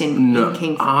wrapped in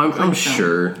king. I'm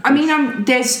sure. I mean,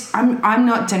 I'm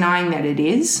not denying that it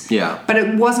is. Yeah. But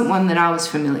it wasn't one that I was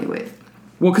familiar with.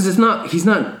 Well, because he's not.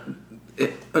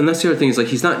 And that's the other thing is like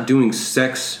he's not doing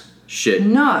sex shit.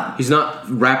 No. He's not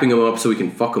wrapping him up so he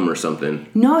can fuck him or something.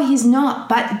 No, he's not.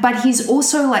 But he's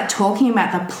also like talking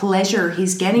about the pleasure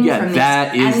he's getting from this.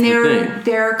 That is the thing.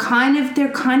 They're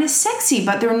kind of sexy,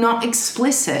 but they're not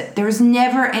explicit. There's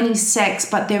never any sex,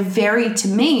 but they're to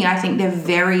me, I think they're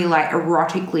very like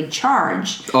erotically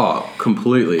charged. Oh,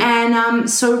 completely. And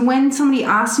so when somebody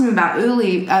asked him about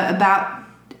Uli,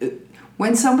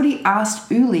 when somebody asked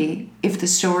Uli if the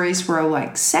stories were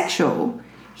like sexual,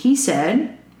 he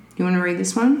said, you want to read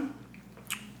this one?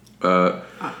 I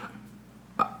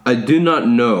do not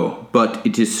know, but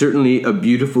it is certainly a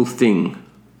beautiful thing.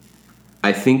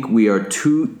 I think we are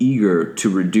too eager to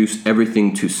reduce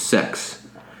everything to sex.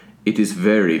 It is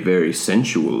very, very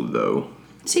sensual, though.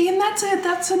 See, and that's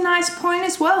a nice point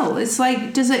as well. It's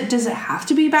like, does it have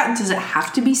to be about? Does it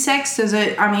have to be sex? Does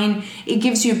it? I mean, it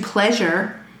gives you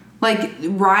pleasure. Like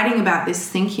writing about this,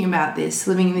 thinking about this,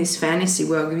 living in this fantasy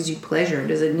world gives you pleasure.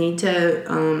 Does it need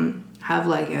to have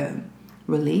like a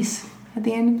release at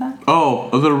the end of that?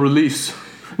 Oh, a little release.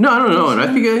 No, I don't know. And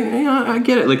I think I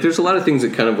get it. Like there's a lot of things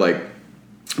that kind of like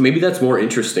maybe that's more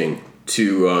interesting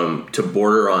to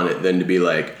border on it than to be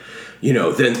like, you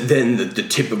know, then the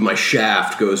tip of my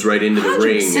shaft goes right into the 100%.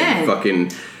 Ring and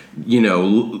fucking, you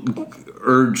know,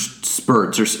 urge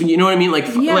spurts or you know what I mean? Like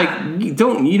you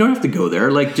don't have to go there.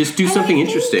 Like just do something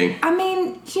interesting. I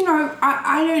mean, you know,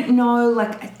 I don't know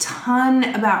like a ton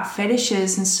about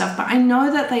fetishes and stuff, but I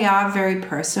know that they are very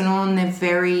personal and they're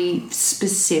very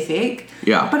specific.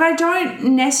 Yeah. But I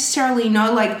don't necessarily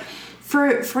know like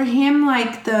for him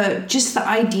like the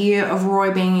idea of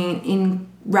Roy being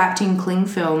wrapped in cling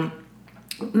film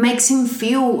makes him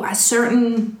feel a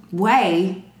certain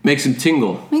way. Makes him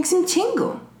tingle.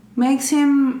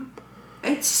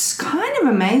 It's kind of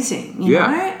amazing, you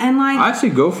know? And like I say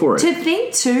go for it. To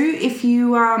think too, if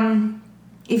you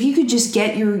could just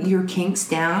get your kinks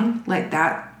down like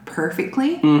that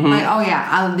perfectly, like oh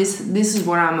yeah, this is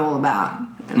what I'm all about.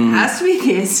 And it has to be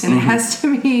this and it has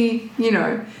to be, you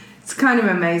know, it's kind of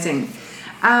amazing.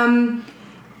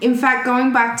 In fact,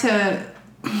 going back to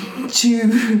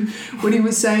what he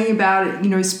was saying about it, you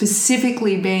know,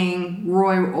 specifically being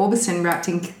Roy Orbison wrapped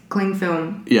in cling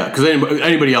film. Yeah, because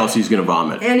anybody else he's going to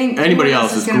vomit. Anybody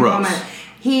else is gross. Vomit.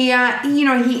 He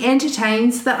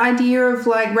entertains the idea of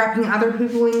like wrapping other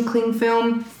people in cling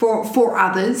film for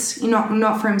others,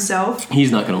 not for himself.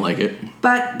 He's not going to like it.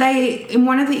 But in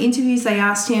one of the interviews, they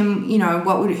asked him, you know,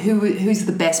 who's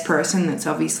the best person? That's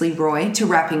obviously Roy to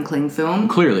wrap in cling film.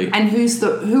 Clearly. And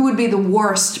who would be the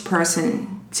worst person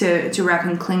to wrap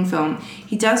in cling film?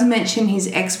 He does mention his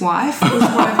ex-wife was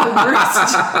one of the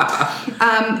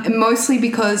worst. Mostly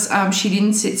because she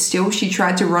didn't sit still. She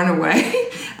tried to run away.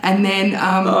 And then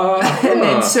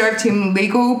served him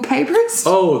legal papers.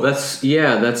 Oh,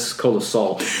 that's called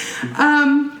assault.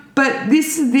 But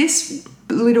this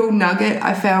little nugget,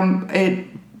 I found it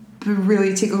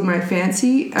really tickled my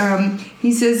fancy.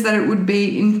 He says that it would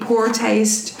be in poor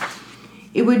taste.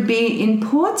 It would be in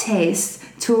poor taste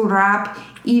to wrap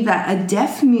either a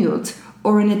deaf mute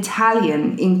or an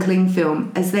Italian in cling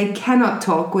film, as they cannot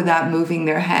talk without moving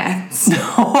their hands.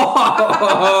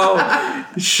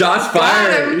 Shots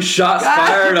fired! Shots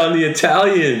fired on the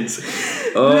Italians.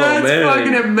 Oh, that's man.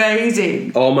 Fucking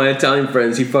amazing. All my Italian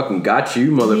friends, he fucking got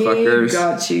you, motherfuckers. He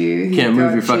got you. He can't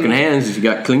move your fucking hands if you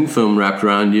got cling film wrapped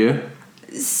around you.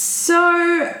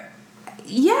 So,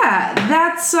 yeah,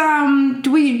 that's should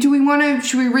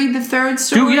we read the third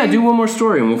story? Do one more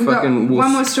story and we'll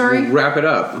one more story. We'll wrap it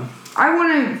up. I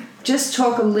want to just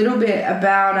talk a little bit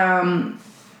about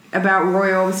Roy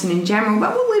Orbison in general,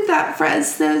 but we'll leave that for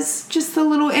as there's just a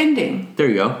little ending. There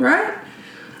you go. Right?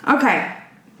 Okay.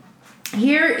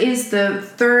 Here is the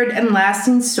third and last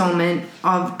installment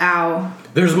of our...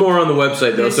 There's more on the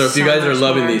website, though, so if you guys are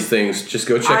loving these things, just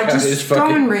go check out his fucking...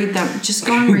 Go and read them. Just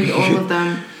go and read all of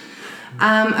them.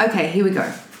 Okay, here we go.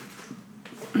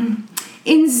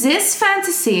 In this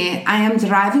fantasy, I am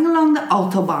driving along the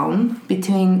Autobahn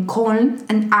between Köln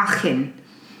and Aachen.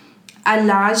 A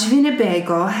large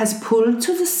Winnebago has pulled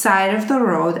to the side of the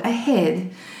road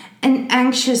ahead. An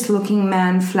anxious-looking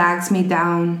man flags me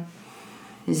down.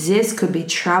 This could be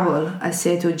trouble, I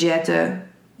say to Jetta.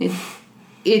 It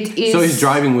is... So he's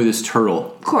driving with his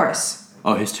turtle. Of course.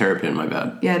 Oh, his terrapin, my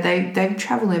bad. Yeah, they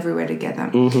travel everywhere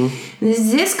together. Mm-hmm.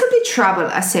 This could be trouble,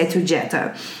 I say to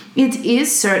Jetta. It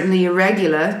is certainly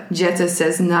irregular. Jetta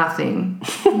says nothing.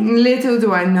 Little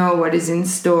do I know what is in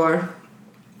store.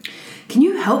 Can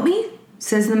you help me?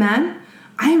 Says the man.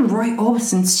 I am Roy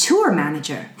Orbison's tour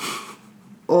manager.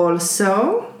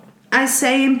 Also, I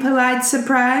say in polite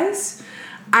surprise,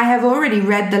 I have already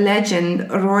read the legend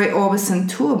Roy Orbison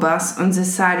tour bus on the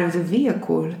side of the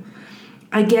vehicle.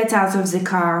 I get out of the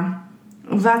car.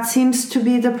 What seems to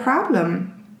be the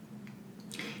problem?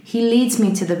 He leads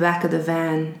me to the back of the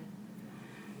van.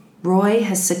 Roy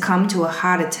has succumbed to a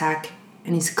heart attack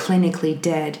and is clinically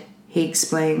dead, he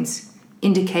explains,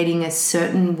 indicating a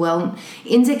certain well-known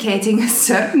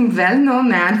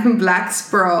man in black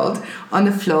sprawled on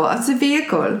the floor of the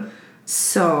vehicle.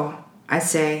 So, I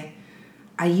say,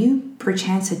 are you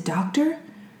perchance a doctor?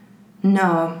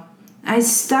 No. I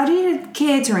studied at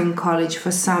catering college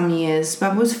for some years,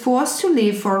 but was forced to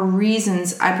leave for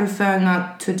reasons I prefer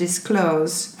not to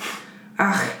disclose.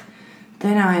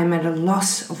 Then I am at a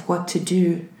loss of what to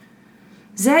do.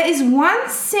 There is one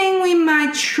thing we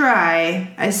might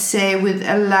try, I say with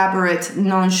elaborate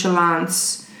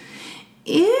nonchalance.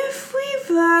 If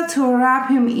we were to wrap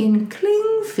him in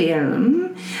cling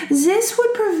film, this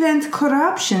would prevent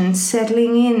corruption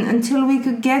settling in until we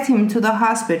could get him to the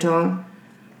hospital.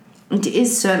 It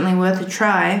is certainly worth a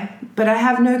try, but I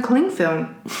have no cling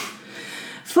film.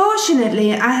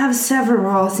 Fortunately, I have several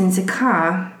rolls in the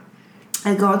car.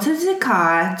 I go to the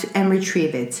car and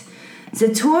retrieve it.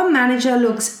 The tour manager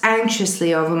looks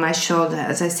anxiously over my shoulder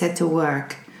as I set to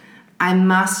work. I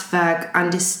must work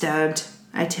undisturbed,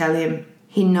 I tell him.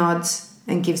 He nods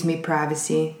and gives me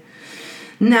privacy.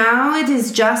 Now it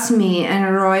is just me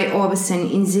and Roy Orbison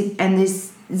in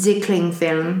this cling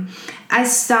film. I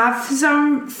start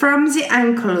from the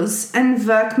ankles and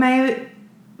work my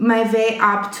way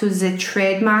up to the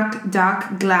trademark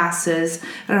dark glasses,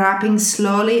 wrapping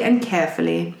slowly and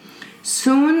carefully.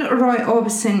 Soon Roy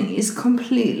Orbison is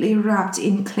completely wrapped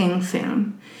in cling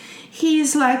film. He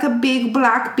is like a big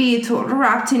black beetle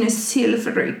wrapped in a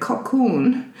silvery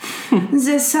cocoon.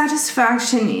 The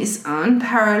satisfaction is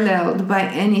unparalleled by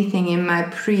anything in my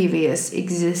previous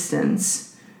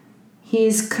existence. He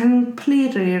is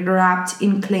completely wrapped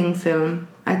in cling film.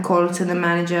 I call to the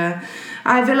manager.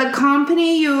 I will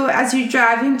accompany you as you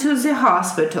drive him to the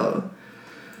hospital.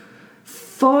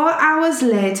 4 hours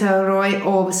later, Roy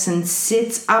Orbison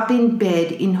sits up in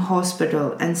bed in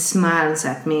hospital and smiles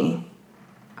at me.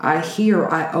 I hear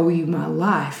I owe you my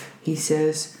life, he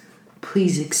says.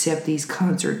 Please accept these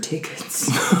concert tickets.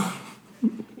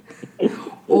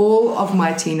 All of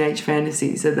my teenage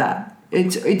fantasies are that.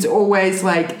 It's always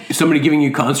like... Somebody giving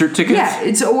you concert tickets? Yeah,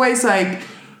 it's always like...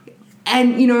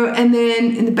 And, and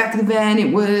then in the back of the van,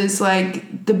 it was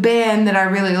like the band that I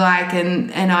really like,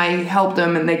 and I help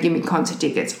them and they give me concert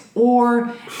tickets.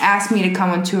 Or ask me to come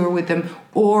on tour with them,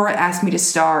 or ask me to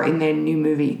star in their new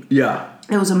movie. Yeah.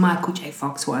 There was a Michael J.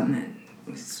 Fox one that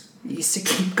used to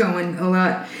keep going a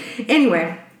lot.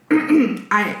 Anyway,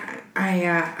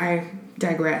 I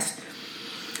digress.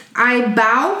 I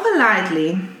bow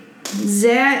politely.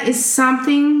 There is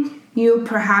something you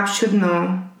perhaps should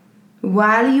know.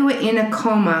 While you were in a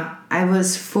coma, I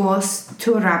was forced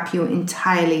to wrap you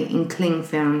entirely in cling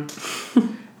film.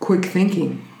 Quick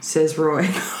thinking, says Roy.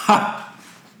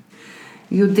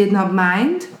 You did not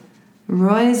mind?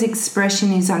 Roy's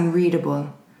expression is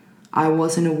unreadable. I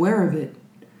wasn't aware of it.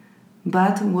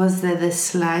 But was there the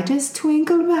slightest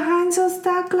twinkle behind those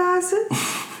dark glasses?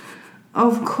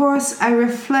 Of course, I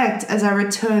reflect as I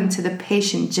return to the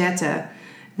patient Jetta.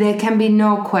 There can be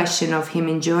no question of him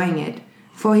enjoying it,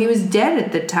 for he was dead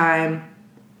at the time.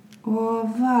 Or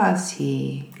was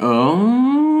he? Oh,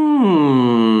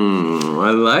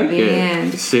 I like Man.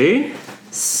 it. See?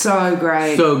 So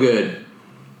great. So good.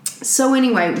 So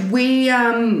anyway,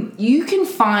 you can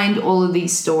find all of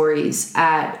these stories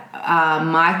at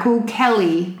Michael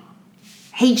Kelly,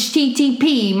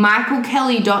 http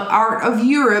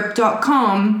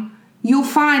michaelkelly.artofeurope.com. You'll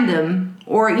find them,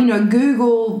 or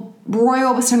Google Roy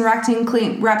Orbison wrapped in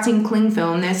cling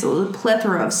film. There's a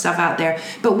plethora of stuff out there,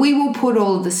 but we will put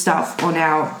all of the stuff on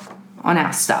our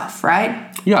stuff,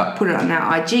 right? Yeah. Put it on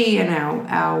our IG and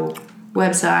our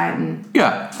website and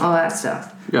all that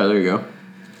stuff. Yeah, there you go.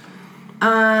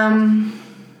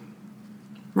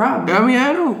 Rob. I mean,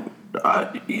 I don't.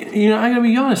 I gotta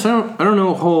be honest. I don't know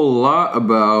a whole lot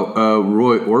about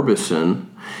Roy Orbison,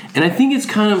 and I think it's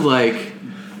kind of like.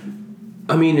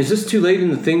 I mean, is this too late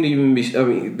in the thing to even be? I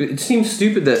mean, it seems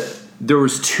stupid that there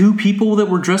was two people that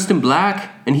were dressed in black,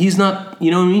 and he's not.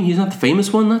 You know what I mean? He's not the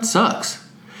famous one. That sucks.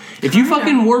 If you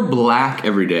fucking wore black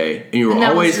every day and you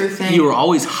were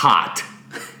always hot.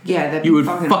 Yeah, you would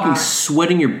fucking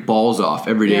sweating your balls off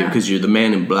every day because you're the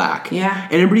man in black. Yeah.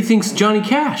 And everybody thinks Johnny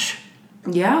Cash.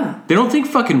 Yeah. They don't think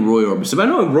fucking Roy Orbison. I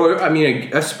know Roy. I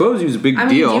mean, I suppose he was a big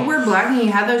deal. He did wear black, and he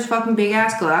had those fucking big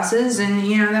ass glasses, and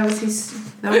that was his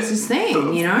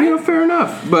thing. Fair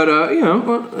enough. But I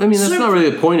mean, that's not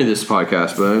really the point of this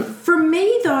podcast. But for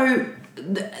me, though,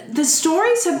 the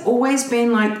stories have always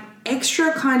been like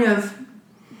extra kind of.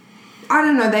 I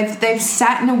don't know. They've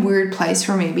sat in a weird place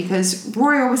for me because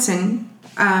Roy Orbison,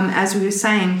 as we were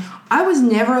saying, I was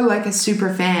never like a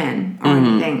super fan or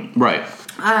anything. Right.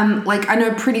 Like I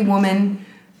know Pretty Woman.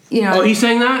 Oh, he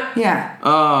sang that? Yeah.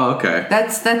 Oh, okay.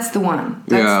 That's the one.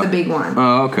 That's the big one.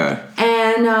 Oh, okay.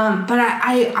 And but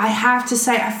I have to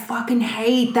say I fucking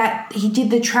hate that he did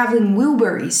the Traveling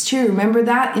Wilburys too. Remember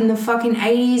that in the fucking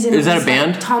 80s? And is that a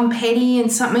band? Like Tom Petty and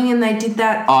something, and they did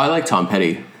that. Oh, I like Tom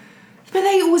Petty. But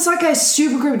it was like a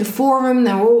super group, the four of them.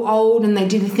 They were all old, and they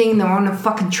did a thing. They were on a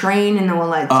fucking train, and they were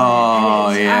like,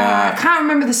 yeah. I can't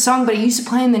remember the song, but it used to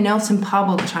play in the Nelson pub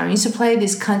all the time. I used to play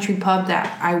this country pub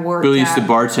that I worked Billy at. used to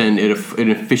bartend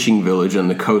in a fishing village on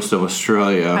the coast of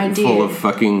Australia, full of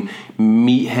fucking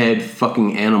meathead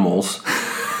fucking animals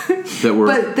that were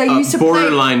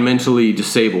borderline mentally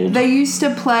disabled. They used to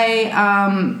play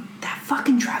that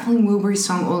fucking Traveling Wilbury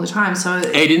song all the time. So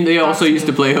hey, didn't they also used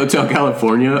to play Hotel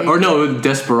California? No,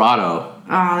 Desperado.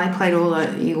 Oh, they played all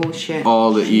the Eagles shit.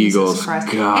 All the Eagles.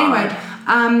 God. Anyway,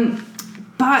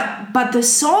 but the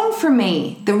song for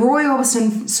me, the Roy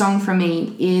Orbison song for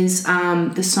me is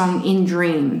the song In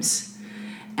Dreams.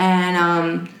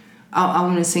 And I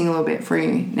want to sing a little bit for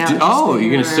you now. You're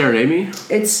going to serenade me?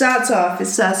 It starts off.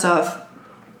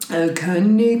 A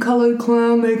candy-colored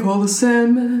clown they call the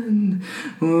Sandman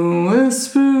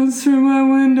whispers through my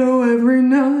window every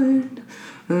night.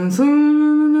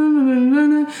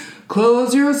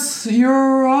 Close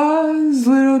your eyes,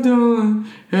 little darling.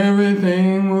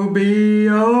 Everything will be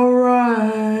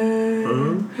alright.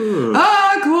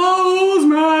 I close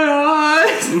my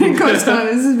eyes. It goes on.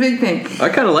 This is a big thing. I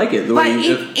kind of like it.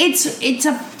 It's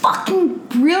a fucking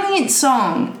brilliant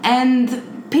song, and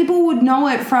people would know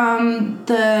it from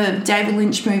the David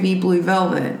Lynch movie Blue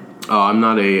Velvet. Oh, I'm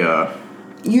not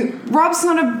Rob's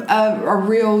not a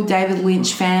real David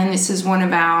Lynch fan. This is one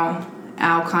of our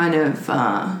kind of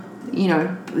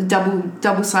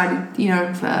double-sided,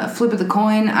 flip of the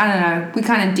coin. I don't know. We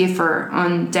kind of differ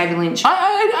on David Lynch.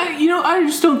 I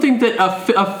just don't think that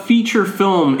a feature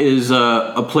film is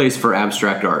a place for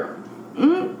abstract art.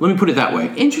 Let me put it that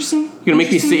way. Interesting. You're gonna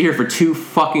make me sit here for 2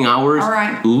 fucking hours, all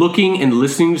right, looking and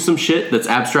listening to some shit that's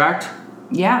abstract?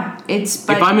 Yeah, if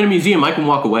I'm in a museum, I can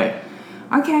walk away.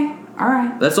 Okay, all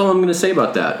right. That's all I'm gonna say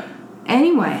about that.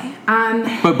 Anyway,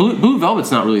 but Blue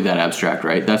Velvet's not really that abstract,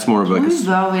 right? That's more of like Blue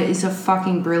Velvet is a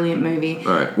fucking brilliant movie.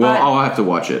 All right. Well, I'll have to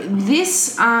watch it.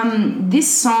 This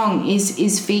song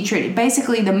is featured.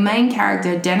 Basically, the main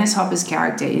character, Dennis Hopper's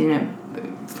character,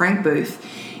 Frank Booth,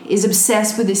 is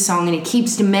obsessed with this song and he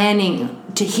keeps demanding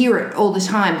to hear it all the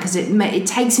time because it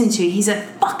takes him to. He's a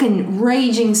fucking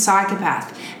raging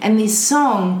psychopath, and this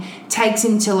song takes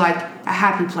him to like a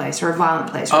happy place or a violent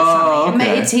place or something.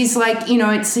 Okay. He's like,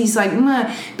 he's like,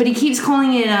 but he keeps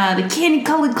calling it the candy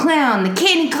colored clown,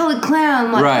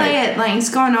 like right. Play it, like he's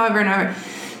going over and over.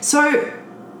 So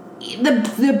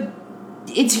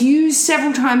it's used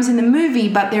several times in the movie,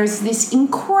 but there's this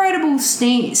incredible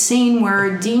scene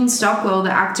where Dean Stockwell,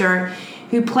 the actor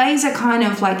who plays a kind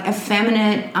of like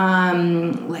effeminate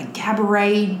like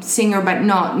cabaret singer, but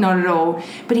not at all,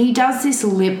 but he does this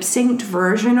lip-synced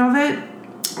version of it,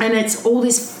 and it's all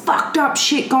this fucked up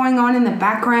shit going on in the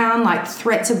background, like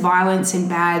threats of violence and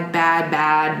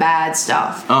bad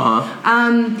stuff.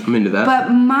 I'm into that.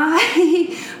 But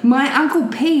my Uncle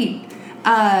Pete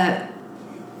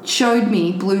showed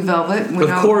me Blue Velvet. Of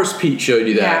course Pete showed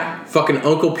you that. Yeah. Fucking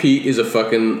Uncle Pete is a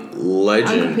fucking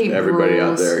legend. Uncle Pete everybody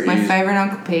rules. out there. My favorite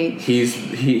Uncle Pete.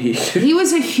 He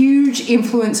was a huge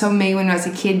influence on me when I was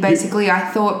a kid. Basically, I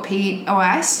thought Pete... Oh,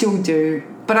 I still do.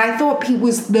 But I thought Pete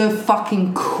was the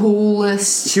fucking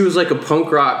coolest. He was like a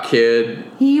punk rock kid.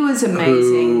 He was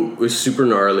amazing. Who was super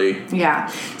gnarly. Yeah.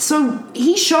 So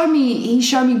he showed me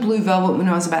Blue Velvet when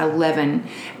I was about 11,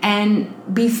 and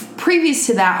previous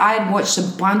to that, I had watched a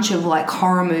bunch of like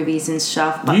horror movies and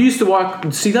stuff. But you used to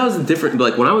watch. See, that was different.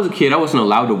 Like when I was a kid, I wasn't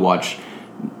allowed to watch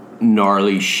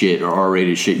gnarly shit or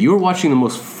R-rated shit. You were watching the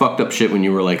most fucked up shit when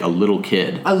you were like a little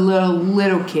kid. A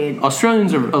little kid.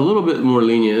 Australians are a little bit more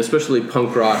lenient, especially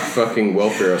punk rock fucking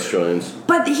welfare Australians.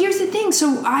 But here's the thing.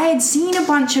 So I had seen a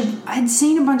bunch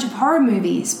of horror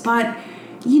movies, but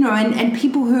and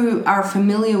people who are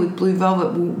familiar with Blue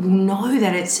Velvet will know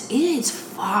that it's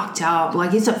fucked up.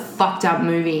 Like it's a fucked up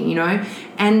movie,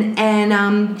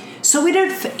 and so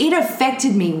it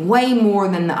affected me way more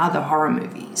than the other horror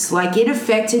movies. Like it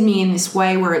affected me in this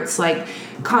way where it's like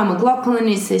Kyle MacLachlan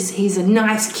he's a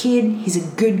nice kid, he's a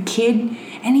good kid,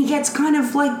 and he gets kind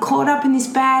of like caught up in this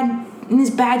bad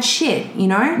shit,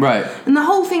 Right. And the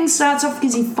whole thing starts off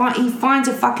because he finds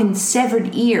a fucking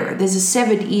severed ear. There's a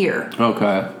severed ear.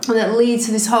 Okay. That leads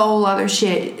to this whole other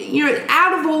shit.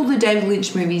 Out of all the David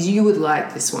Lynch movies, you would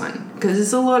like this one because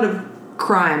it's a lot of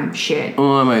crime shit.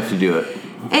 Well, I might have to do it.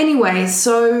 Anyway,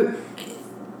 so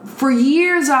for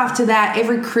years after that,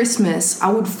 every Christmas, I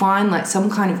would find like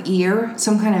some kind of ear,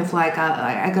 some kind of like,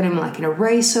 I got him like an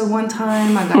eraser one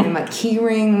time, I got him a key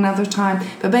ring another time,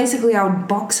 but basically I would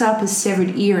box up a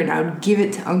severed ear and I would give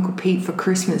it to Uncle Pete for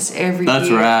Christmas every year. That's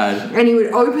rad. And he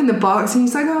would open the box and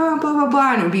he's like, oh, blah, blah,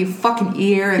 blah, and it would be a fucking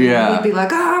ear, and then he'd be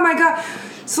like, oh my God.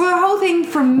 So the whole thing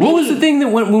for me... What was the thing that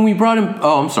when we brought him...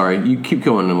 Oh, I'm sorry. You keep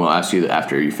going and we'll ask you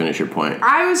after you finish your point.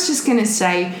 I was just going to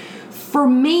say... For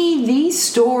me, these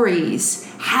stories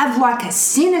have like a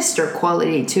sinister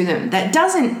quality to them that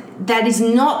is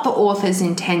not the author's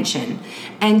intention,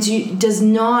 and does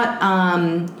not.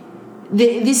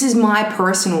 This is my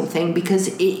personal thing because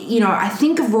I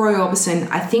think of Roy Orbison,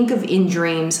 I think of In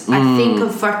Dreams, I think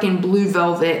of fucking Blue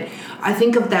Velvet, I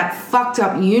think of that fucked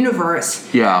up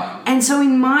universe. Yeah. And so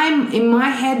in my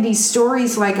head, these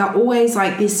stories like are always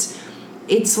like this.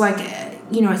 It's like.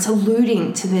 It's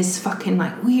alluding to this fucking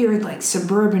like weird like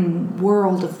suburban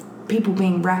world of people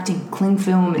being wrapped in cling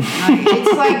film, and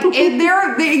it's like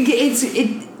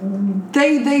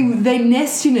they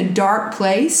nest in a dark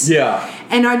place. Yeah.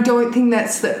 And I don't think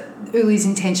that's the Uli's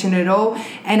intention at all.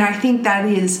 And I think that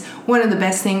is one of the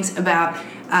best things about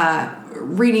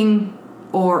reading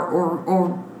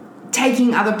or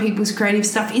taking other people's creative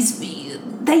stuff is.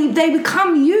 They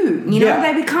become you,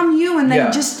 they become you, and they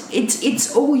just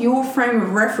it's all your frame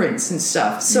of reference and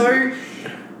stuff. So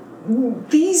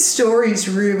these stories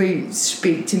really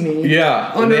speak to me.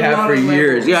 Yeah, on they a have lot for of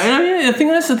years. levels. Yeah, and I mean, I think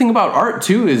that's the thing about art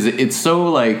too is it's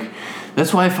so like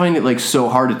that's why I find it like so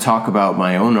hard to talk about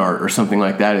my own art or something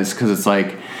like that is because it's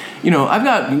like. I've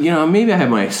got, maybe I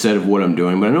have my set of what I'm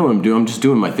doing, but I know what I'm doing. I'm just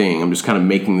doing my thing. I'm just kind of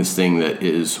making this thing that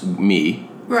is me.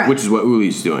 Right. Which is what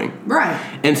Uli's doing. Right.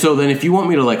 And so then if you want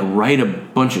me to, like, write a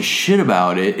bunch of shit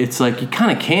about it, it's like, you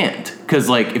kind of can't. Because,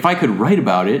 like, if I could write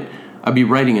about it, I'd be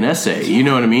writing an essay. You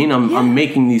know what I mean? I'm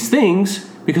making these things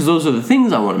because those are the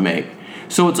things I want to make.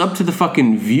 So it's up to the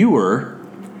fucking viewer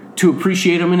to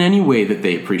appreciate them in any way that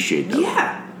they appreciate them.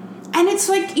 Yeah. And it's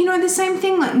like, you know, the same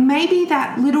thing, like maybe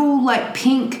that little like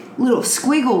pink little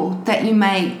squiggle that you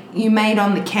made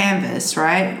on the canvas,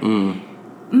 right?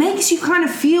 Makes you kind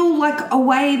of feel like a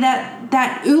way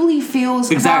that Uli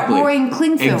feels about Roy and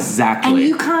Clingfilm. Exactly. And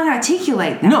you can't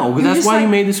articulate that. No, but that's why you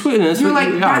made the squiggle. You're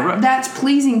like, that's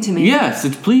pleasing to me. Yes,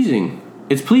 it's pleasing.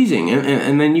 It's pleasing.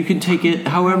 And then you can take it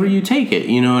however you take it.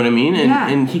 You know what I mean?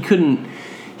 And he couldn't...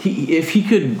 if he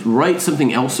could write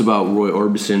something else about Roy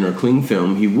Orbison or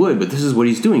Clingfilm, he would. But this is what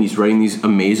he's doing. He's writing these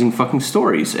amazing fucking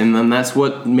stories, and then that's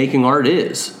what making art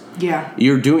is. Yeah.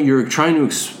 You're trying to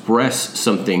express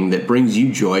something that brings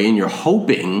you joy, and you're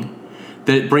hoping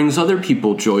that it brings other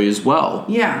people joy as well.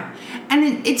 Yeah.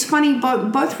 And it's funny,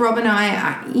 both Rob and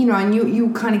I, you know, and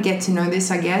you kind of get to know this,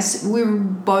 I guess. We were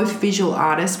both visual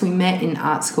artists. We met in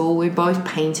art school. We're both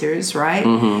painters, right?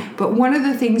 Mm-hmm. But one of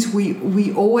the things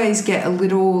we always get a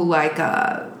little, like,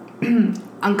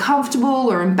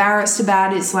 uncomfortable or embarrassed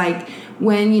about is, like,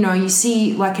 when, you know, you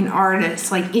see, like, an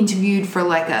artist, like, interviewed for,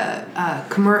 like, a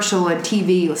commercial on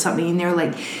TV or something, and they're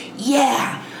like,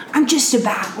 yeah, I'm just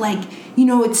about, like, you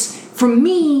know, it's, for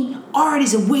me, art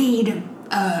is a way to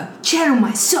channel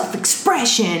my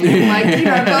self-expression, and, like, you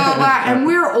know, blah, blah, blah. And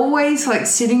we're always, like,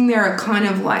 sitting there kind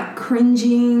of, like,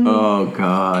 cringing. Oh,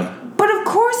 God. But of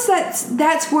course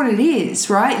that's what it is,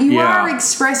 right? You are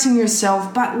expressing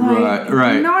yourself, but, like,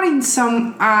 not in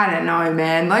some, I don't know,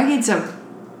 man. Like, it's a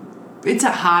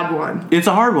hard one. It's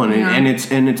a hard one, Yeah. and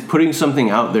it's putting something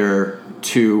out there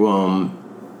to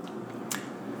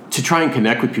try and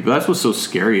connect with people. That's what's so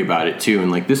scary about it too.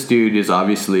 And, like, this dude is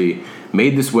obviously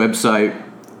made this website,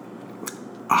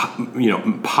 you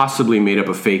know, possibly made up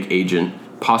a fake agent,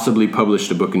 possibly published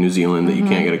a book in New Zealand that you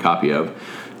can't get a copy of,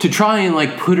 to try and,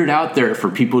 like, put it out there for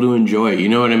people to enjoy. You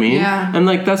know what I mean? Yeah. And,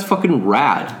 like, that's fucking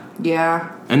rad.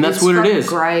 Yeah. And that's what it is.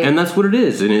 Great. And that's what it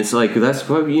is. And it's like, that's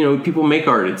why, you know, people make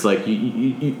art. It's like,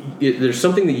 there's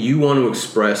something that you want to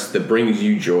express that brings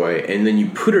you joy, and then you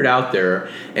put it out there,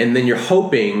 and then you're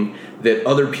hoping that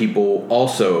other people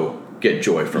also get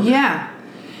joy from it. Yeah.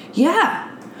 Yeah.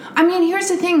 I mean, here's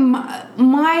the thing.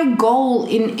 My goal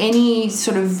in any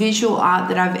sort of visual art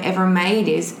that I've ever made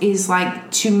is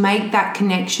like to make that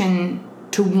connection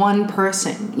to one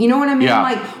person. You know what I mean? Yeah.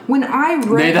 Like, when I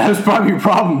read... That was probably your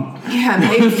problem. Yeah,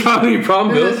 maybe. That's probably your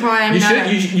problem, Bill. That's why I'm you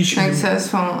should,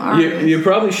 successful artist. You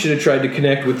probably should have tried to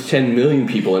connect with 10 million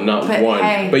people and not But one.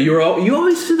 hey, but you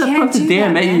always did that can't from the do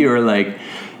damn that, at man. you were like,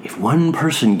 if one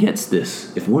person gets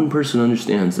this, if one person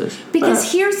understands this.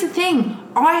 Because here's the thing.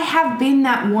 I have been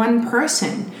that one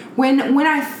person. When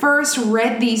I first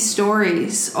read these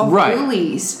stories of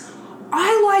Uli's,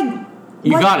 I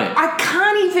got it. I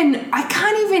can't even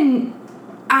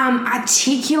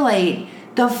articulate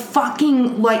the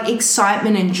fucking, like,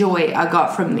 excitement and joy I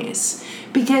got from this,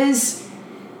 because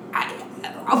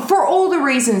for all the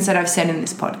reasons that I've said in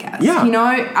this podcast, you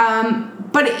know,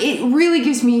 but it really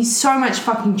gives me so much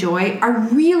fucking joy. I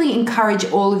really encourage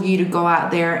all of you to go out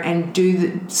there and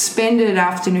spend an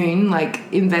afternoon, like,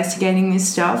 investigating this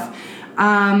stuff,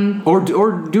 or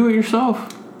do it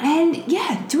yourself. And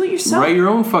yeah, do it yourself. Write your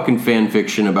own fucking fan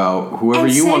fiction about whoever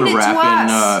you want to rap in.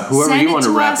 Whoever you want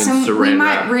to rap in Saran We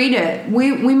might Wrap. read it.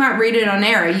 We might read it on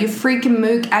air.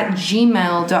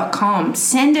 YouFreakinMook@gmail.com.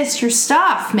 Send us your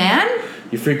stuff, man.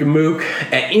 You freaking mook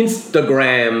at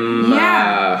Instagram.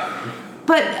 Yeah.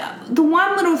 But the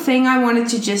one little thing I wanted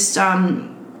to just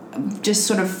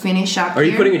sort of finish up. Are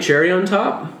you putting a cherry on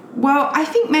top? Well, I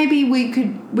think maybe we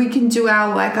can do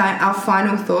our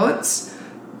final thoughts.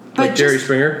 But Like Jerry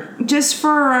Springer? Just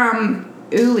for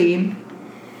Uli,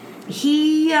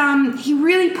 he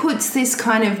really puts this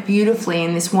kind of beautifully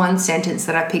in this one sentence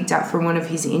that I picked up from one of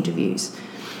his interviews.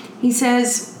 He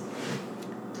says,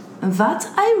 "What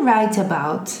I write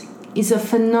about is a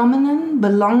phenomenon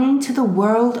belonging to the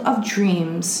world of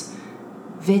dreams,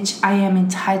 which I am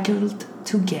entitled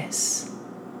to guess."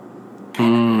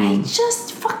 And I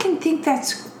just fucking think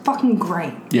that's fucking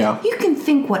great. Yeah. You can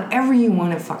think whatever you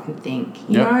want to fucking think,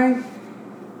 you know?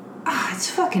 It's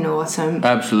fucking awesome.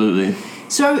 Absolutely.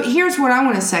 So here's what I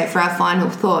want to say for our final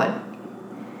thought.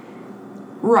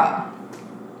 Rob,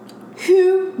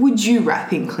 who would you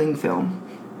rap in Clingfilm?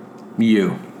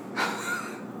 You.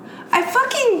 I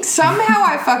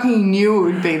fucking knew it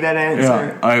would be that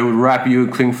answer. Yeah. I would rap you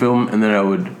at Clingfilm, and then I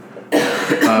would...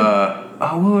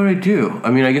 what would I do?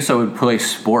 I mean, I guess I would play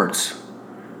sports.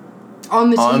 On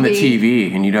the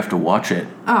TV. and you'd have to watch it.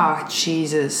 Oh,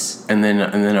 Jesus. And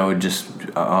then I would just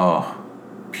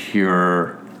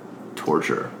pure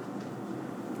torture.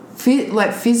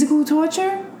 Like physical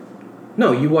torture?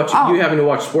 No, you having to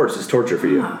watch sports is torture for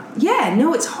you. Yeah,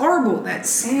 no, it's horrible. That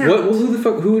sound.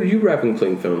 Who would you wrap in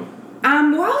cling film?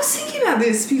 Well, I was thinking about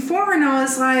this before, and I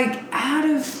was like, out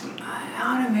of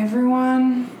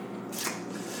everyone,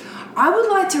 I would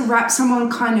like to wrap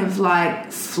someone kind of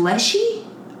like fleshy.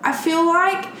 I feel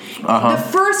like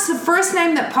the first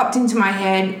name that popped into my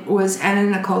head was Anna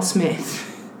Nicole Smith.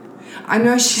 I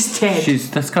know she's dead.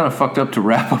 That's kind of fucked up to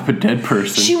wrap up a dead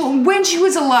person. When she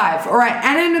was alive, all right.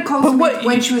 Anna Nicole Smith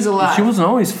when she was alive. She wasn't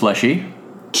always fleshy.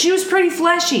 She was pretty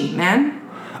fleshy, man.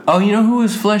 Oh, you know who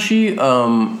was fleshy?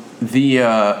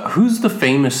 Who's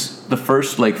the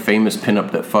first like famous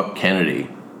pinup that fucked Kennedy?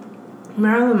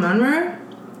 Marilyn Monroe?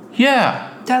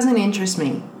 Yeah. Doesn't interest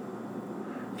me.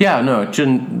 Yeah, no, it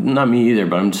shouldn't. Not me either.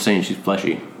 But I'm just saying she's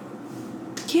fleshy.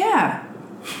 Yeah.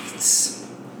 It's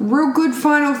real good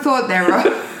final thought there, Rob.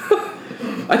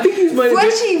 I think he's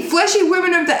fleshy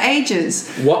women of the ages.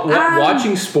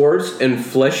 Watching sports and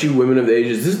fleshy women of the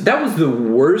ages. That was the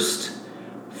worst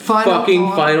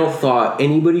final thought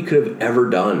anybody could have ever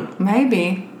done.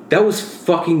 Maybe. That was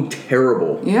fucking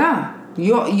terrible. Yeah.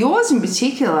 Yours in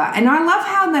particular. And I love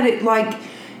how that it, like,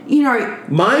 you know...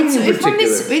 Mine in particular.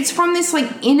 It's from this, like,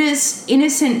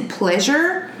 innocent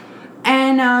pleasure.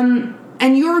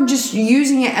 And you're just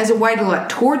using it as a way to, like,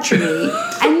 torture me.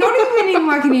 And not even in,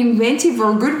 like, an inventive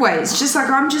or a good way. It's just like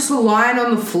I'm just lying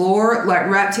on the floor, like,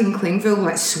 wrapped in cling film,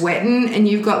 like, sweating. And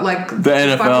you've got, like... The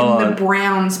NFL the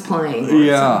Browns playing.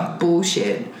 Yeah.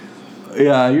 Bullshit.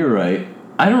 Yeah, you're right.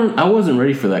 I wasn't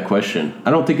ready for that question.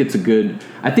 I don't think it's a good...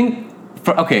 I think...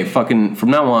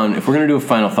 from now on, if we're gonna do a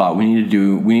final thought, we need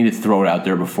to throw it out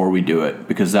there before we do it,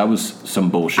 because that was some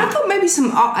bullshit. I thought maybe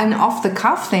an off the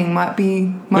cuff thing might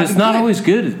be. But it's not always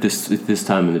good at this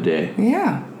time of the day.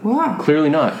 Yeah. Wow. Clearly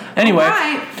not. Anyway. All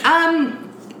right.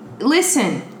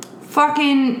 Listen.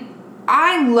 Fucking.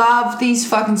 I love these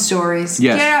fucking stories.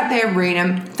 Yes. Get out there, read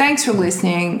them. Thanks for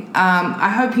listening. I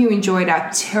hope you enjoyed our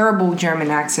terrible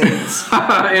German accents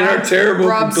and our terrible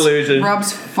conclusion.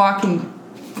 Rob's fucking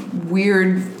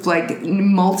weird, like,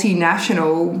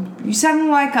 multinational. You sound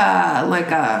like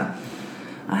a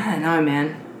I don't know,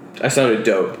 man. I sounded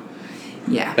dope.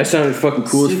 Yeah. I sounded fucking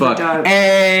cool Super as fuck. dope.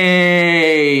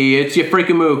 Hey, it's your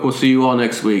freaking mook. We'll see you all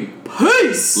next week.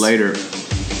 Peace. Later.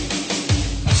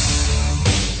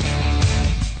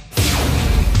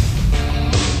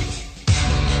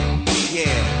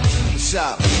 Yeah, what's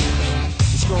up?